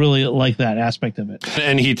 So I really like that aspect of it.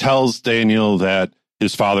 And he tells Daniel that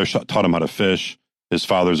his father taught him how to fish. His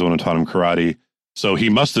father's the one who taught him karate. So he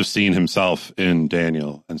must have seen himself in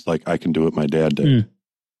Daniel. And it's like, I can do what my dad did.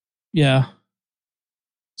 Yeah.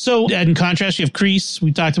 So in contrast, you have Kreese.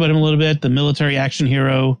 We talked about him a little bit, the military action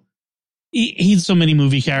hero. He's so many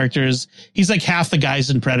movie characters. He's like half the guys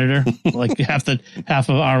in Predator, like half of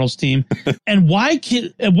Arnold's team. And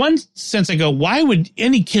in one sense, I go, why would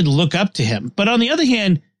any kid look up to him? But on the other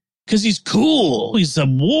hand, because he's cool. He's a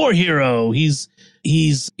war hero. He's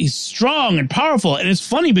strong and powerful. And it's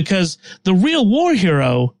funny because the real war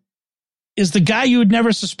hero is the guy you would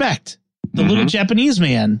never suspect, the little Japanese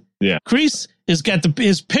man. Yeah. Kreese has got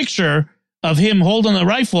his picture of him holding the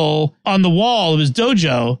rifle on the wall of his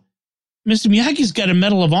dojo. Mr. Miyagi's got a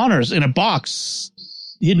Medal of Honors in a box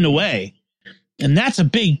hidden away. And that's the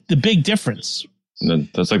big difference.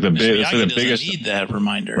 That's like the biggest. Need that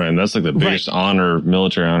reminder, right? And that's like the biggest honor,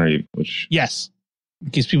 military honor. Yes,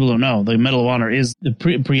 in case people don't know, the Medal of Honor is the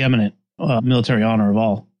preeminent military honor of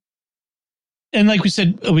all. And like we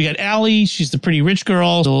said, we got Allie. She's the pretty rich girl,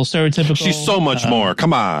 a little stereotypical. She's so much more.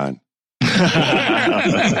 Come on.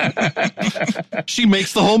 She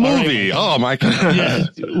makes the whole movie. Oh my God. Yeah,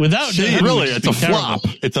 it's a flop.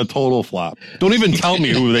 It's a total flop. Don't even tell me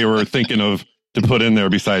who they were thinking of to put in there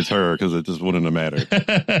besides her, because it just wouldn't have mattered.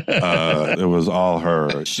 It was all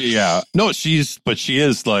her. She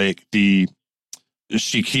is like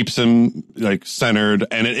she keeps him like centered,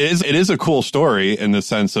 and it is a cool story in the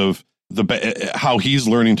sense of how he's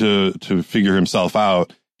learning to figure himself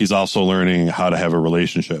out. He's also learning how to have a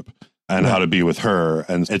relationship and how to be with her,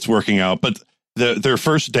 and it's working out. But their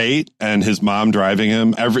first date and his mom driving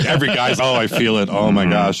him, every guy's, oh, I feel it. Oh my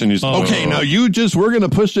gosh. And he's okay. Now we're going to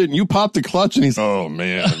push it and you pop the clutch, and he's, oh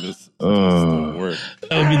man, this doesn't work.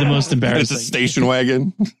 That would be the most embarrassing. It's a station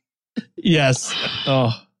wagon. Yes.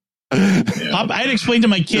 Oh, I'd explain to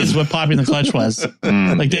my kids what popping the clutch was.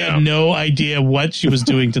 Like they had no idea what she was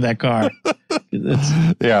doing to that car.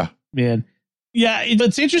 Yeah, man. Yeah,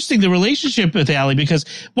 it's interesting, the relationship with Allie, because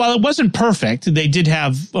while it wasn't perfect, they did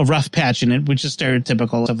have a rough patch in it, which is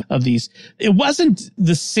stereotypical of these. It wasn't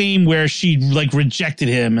the same where she like rejected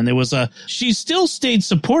him, and she still stayed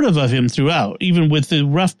supportive of him throughout, even with the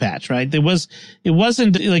rough patch, right? It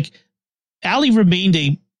wasn't like Allie remained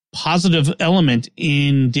a positive element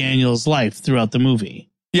in Daniel's life throughout the movie.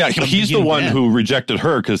 Yeah, he's the one who rejected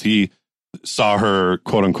her because he saw her,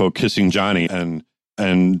 quote unquote, kissing Johnny and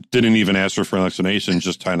didn't even ask her for an explanation,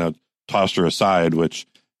 just kind of tossed her aside, which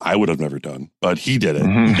I would have never done, but he did it.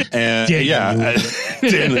 Mm-hmm. And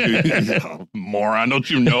Daniel, moron, don't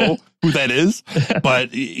you know who that is?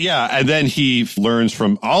 But yeah, and then he learns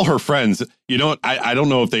from all her friends. You know, I don't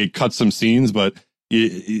know if they cut some scenes, but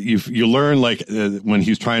you learn like when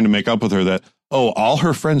he's trying to make up with her that, oh, all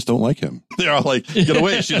her friends don't like him. They're all like, get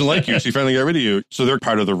away. She doesn't like you. She finally got rid of you. So they're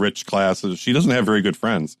part of the rich class. She doesn't have very good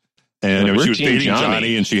friends. And she was dating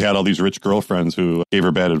Johnny, and she had all these rich girlfriends who gave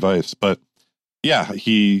her bad advice. But yeah,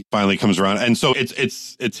 he finally comes around. And so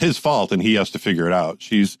it's his fault, and he has to figure it out.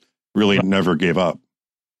 She's really never gave up.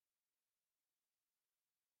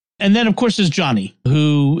 And then, of course, there's Johnny,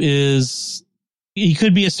 who he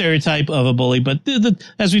could be a stereotype of a bully, but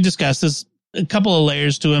as we discussed, there's a couple of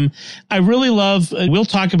layers to him. I really love, we'll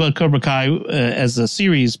talk about Cobra Kai as a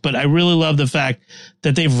series, but I really love the fact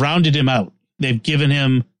that they've rounded him out. They've given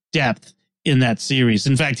him depth in that series.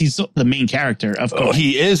 In fact, he's the main character of Cobra. Oh,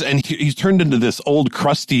 he is, and he's turned into this old,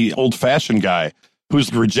 crusty, old-fashioned guy who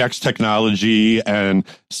rejects technology and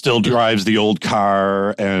still drives the old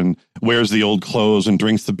car and wears the old clothes and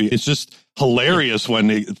drinks the beer. It's just hilarious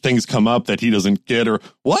when things come up that he doesn't get, or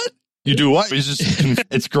what? You do what? It's just,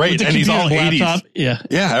 it's great. And he's all 80s. Yeah.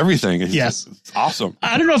 Yeah, everything. Yes. It's awesome.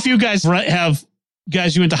 I don't know if you guys have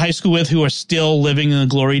guys you went to high school with who are still living in the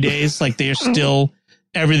glory days. Like they're still,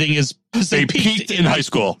 everything is. They peaked in high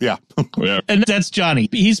school. Yeah. Yeah. And that's Johnny.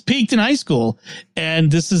 He's peaked in high school.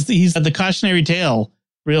 And he's the cautionary tale,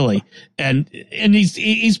 really. And he's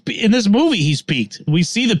in this movie, he's peaked. We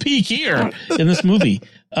see the peak here in this movie.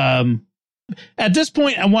 At this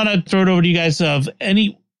point, I want to throw it over to you guys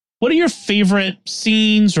what are your favorite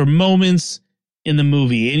scenes or moments in the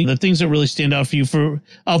movie? Any of the things that really stand out for you?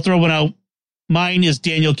 I'll throw one out. Mine is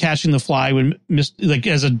Daniel catching the fly when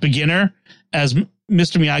as a beginner, as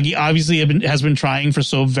Mr. Miyagi obviously has been trying for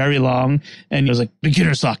so very long, and he was like,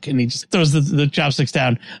 beginner suck, and he just throws the chopsticks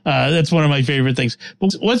down. That's one of my favorite things.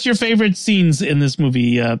 But what's your favorite scenes in this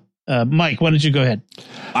movie? Mike, why don't you go ahead?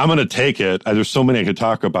 I'm going to take it. There's so many I could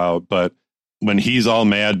talk about, but when he's all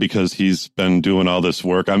mad because he's been doing all this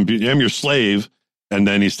work, I'm your slave. And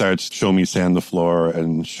then he starts, show me sand the floor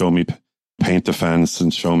and show me paint the fence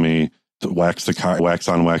and show me wax the car, wax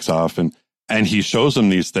on, wax off. And he shows him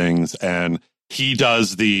these things, and he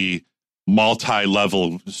does the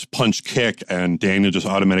multi-level punch kick, and Daniel just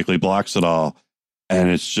automatically blocks it all.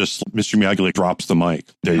 And it's just, Mr. Miyagi drops the mic.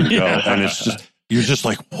 There you go. And it's just, you're just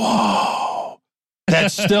like, whoa.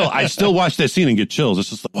 That's I still watch that scene and get chills.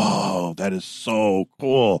 It's just like, whoa, that is so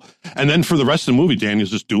cool. And then for the rest of the movie,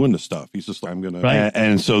 Daniel's just doing the stuff. He's just like, I'm going to. Right.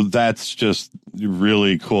 And so that's just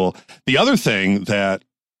really cool. The other thing that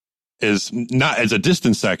is not as a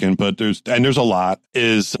distant second, but there's a lot,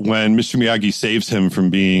 is when Mr. Miyagi saves him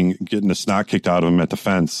from getting the snot kicked out of him at the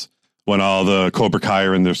fence, when all the Cobra Kai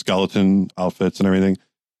are in their skeleton outfits and everything.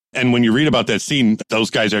 And when you read about that scene, those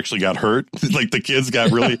guys actually got hurt. Like the kids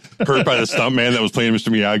got really hurt by the stuntman that was playing Mr.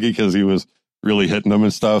 Miyagi because he was really hitting them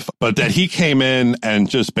and stuff. But that he came in and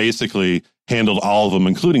just basically handled all of them,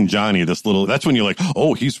 including Johnny. That's when you're like,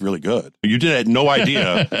 oh, he's really good. You had no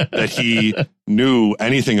idea that he knew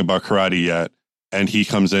anything about karate yet. And he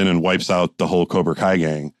comes in and wipes out the whole Cobra Kai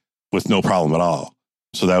gang with no problem at all.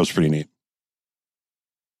 So that was pretty neat.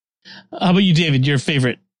 How about you, David? Your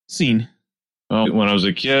favorite scene? Well, when I was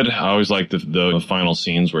a kid, I always liked the final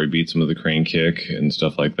scenes where he beats him with a crane kick and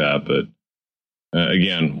stuff like that. But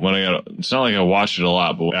again, it's not like I watched it a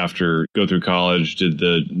lot, but after go through college, did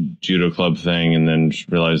the judo club thing, and then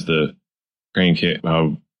realized the crane kick,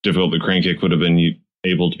 how difficult the crane kick would have been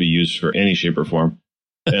able to be used for any shape or form.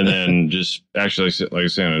 And then just actually, like I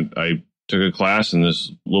said, I took a class, and this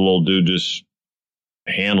little old dude just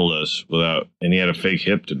handled us and he had a fake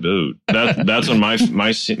hip to boot. That's when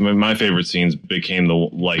my favorite scenes became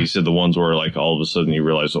like you said, the ones where like all of a sudden you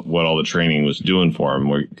realize what all the training was doing for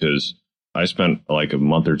him, because I spent like a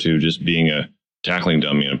month or two just being a tackling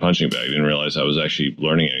dummy in a punching bag. I didn't realize I was actually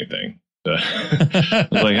learning anything. I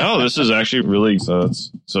was like, oh, this is actually really so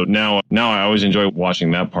now I always enjoy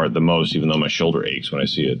watching that part the most, even though my shoulder aches when I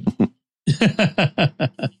see it.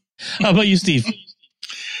 How about you, Steve?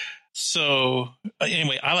 So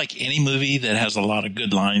anyway, I like any movie that has a lot of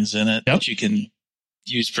good lines in it that you can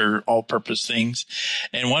use for all-purpose things.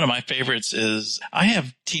 And one of my favorites is I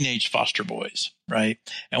have teenage foster boys, right?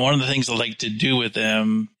 And one of the things I like to do with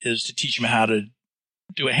them is to teach them how to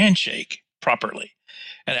do a handshake properly.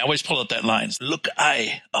 And I always pull out that line, look,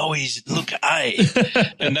 I always look, I,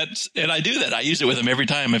 and I do that. I use it with them every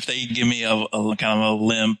time. If they give me a kind of a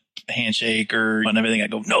limp handshake or everything, I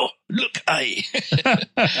go, no, look, I.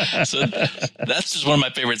 So that's just one of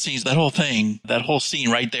my favorite scenes. That whole thing, that whole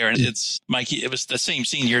scene right there. And it's Mikey. It was the same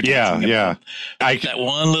scene you're talking about. That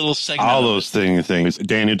one little segment. All those things.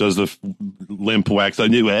 Daniel does the limp wax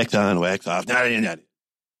on, wax on, wax off.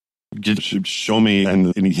 Just show me,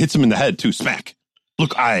 and he hits him in the head too. Smack.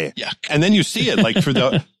 Look, I. Yeah. And then you see it like through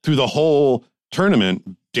the whole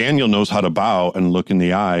tournament. Daniel knows how to bow and look in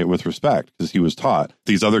the eye with respect because he was taught.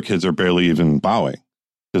 These other kids are barely even bowing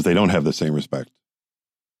because they don't have the same respect.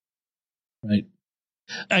 Right.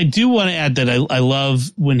 I do want to add that I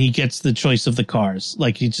love when he gets the choice of the cars.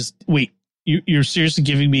 Like he just, wait, you're seriously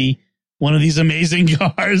giving me one of these amazing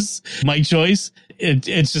cars? My choice?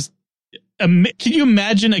 It's just, can you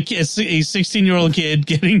imagine a 16-year-old kid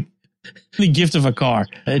getting the gift of a car?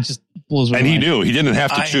 It just blows my mind. And he knew he didn't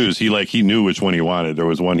have to choose. He knew which one he wanted. There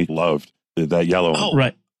was one he loved, that yellow one.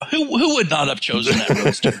 Right. Who would not have chosen that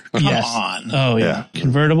roadster? Come on. Oh yeah.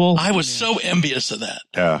 Convertible. I was so envious of that.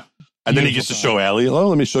 Yeah. And then he gets to show Allie,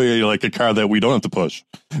 let me show you like a car that we don't have to push.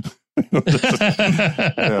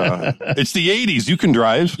 Yeah. It's the 80s. You can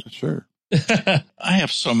drive. Sure. I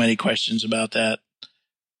have so many questions about that.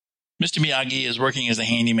 Mr. Miyagi is working as a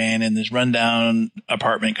handyman in this rundown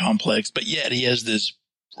apartment complex, but yet he has this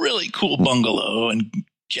really cool bungalow and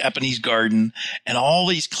Japanese garden and all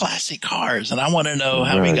these classic cars. And I want to know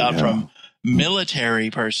how we got from military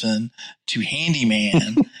person to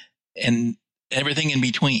handyman and everything in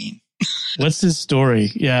between. What's his story?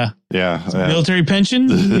 Yeah. Military pension?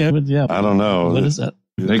 Yeah. I don't know. What is that?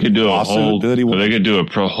 They could do a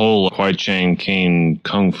whole Kwai Chang Caine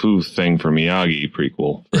Kung Fu thing for Miyagi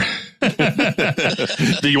prequel.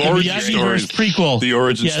 The origin story. Prequel. The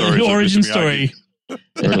origin story. The origin story.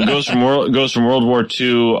 It goes from World War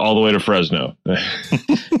II all the way to Fresno.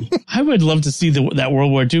 I would love to see that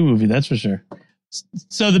World War II movie. That's for sure.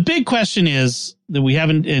 So the big question is that we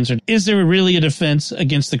haven't answered: is there really a defense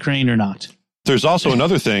against the crane or not? There's also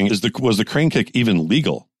another thing: was the crane kick even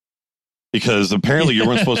legal? Because apparently you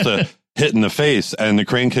weren't supposed to hit in the face, and the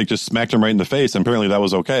crane kick just smacked him right in the face. And apparently that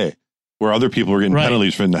was okay. Where other people were getting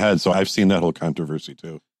penalties for in the head. So I've seen that whole controversy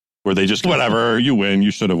too, where they just whatever, you win,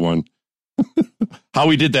 you should have won. How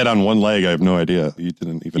he did that on one leg, I have no idea. He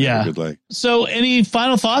didn't even have a good leg. So any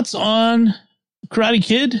final thoughts on Karate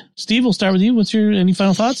Kid? Steve, we'll start with you. Any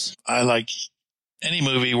final thoughts? I like any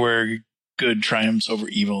movie where good triumphs over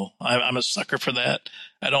evil. I'm a sucker for that.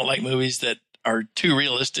 I don't like movies that are too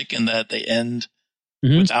realistic in that they end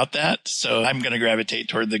without that. So I'm going to gravitate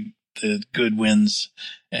toward the good wins,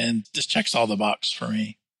 and this checks all the box for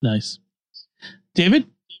me. Nice. David,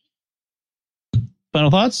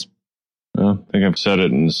 final thoughts? I think I've said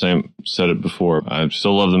it before. I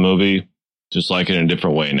still love the movie, just like it in a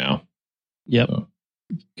different way now. Yep. So.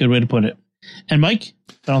 Good way to put it. And Mike,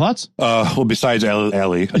 final thoughts? Well, besides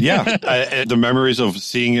Allie, the memories of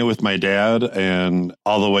seeing it with my dad and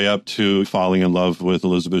all the way up to falling in love with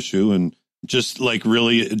Elizabeth Shue and just like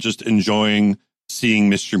really just enjoying seeing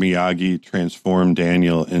Mr. Miyagi transform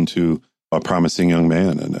Daniel into a promising young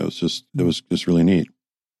man. And it was just really neat.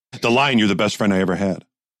 The line, "You're the best friend I ever had."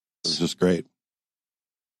 It was just great.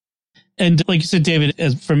 And like you said, David,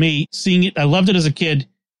 for me, seeing it, I loved it as a kid.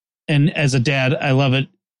 And as a dad, I love it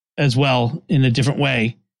as well in a different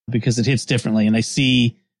way because it hits differently. And I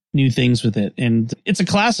see new things with it. And it's a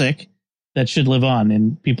classic that should live on.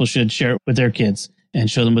 And people should share it with their kids and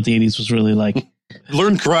show them what the 80s was really like.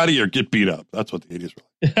 Learn karate or get beat up. That's what the 80s were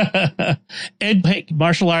like. And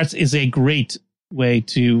martial arts is a great way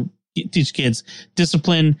to teach kids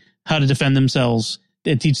discipline, how to defend themselves.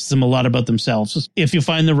 It teaches them a lot about themselves if you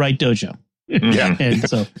find the right dojo. Yeah. And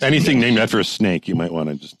so anything named after a snake, you might want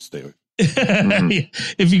to just stay away.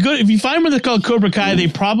 If you find one that's called Cobra Kai, they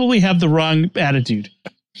probably have the wrong attitude.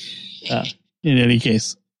 In any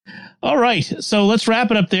case. All right. So let's wrap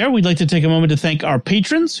it up there. We'd like to take a moment to thank our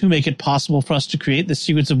patrons who make it possible for us to create the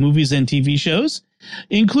secrets of movies and TV shows,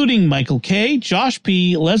 including Michael K., Josh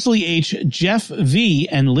P., Leslie H., Jeff V.,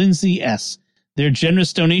 and Lindsay S. Their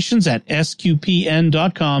generous donations at sqpn.com/give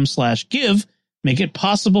make it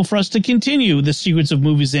possible for us to continue the secrets of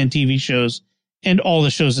movies and TV shows and all the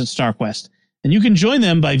shows at StarQuest. And you can join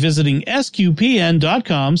them by visiting sqpn.com/give.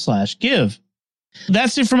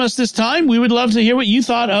 That's it from us this time. We would love to hear what you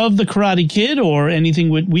thought of The Karate Kid or anything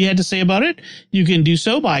we had to say about it. You can do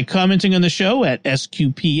so by commenting on the show at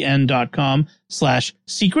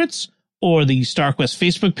sqpn.com/secrets or the StarQuest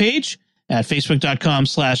Facebook page at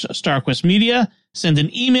facebook.com/StarQuestMedia. Send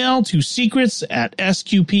an email to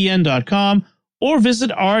secrets@sqpn.com or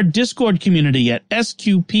visit our Discord community at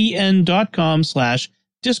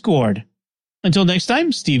sqpn.com/Discord. Until next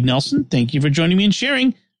time, Steve Nelson, thank you for joining me and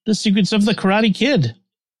sharing the secrets of The Karate Kid.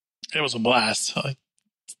 It was a blast.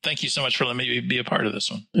 Thank you so much for letting me be a part of this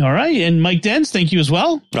one. All right. And Mike Dens, thank you as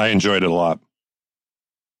well. I enjoyed it a lot.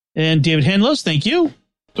 And David Hanlos, thank you.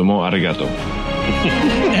 Tomo arigato.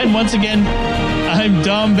 And once again, I'm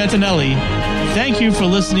Dom Bettinelli. Thank you for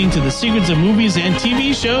listening to the secrets of movies and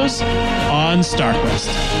TV shows on StarQuest.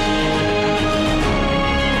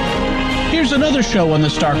 Here's another show on the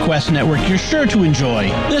StarQuest Network you're sure to enjoy,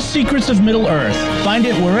 The Secrets of Middle-earth. Find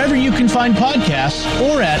it wherever you can find podcasts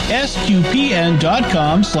or at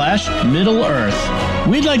sqpn.com/Middle-earth.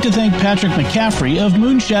 We'd like to thank Patrick McCaffrey of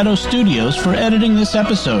Moonshadow Studios for editing this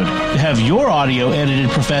episode. To have your audio edited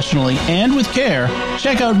professionally and with care,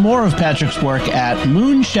 check out more of Patrick's work at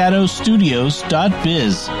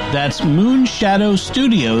moonshadowstudios.biz. That's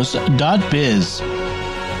moonshadowstudios.biz.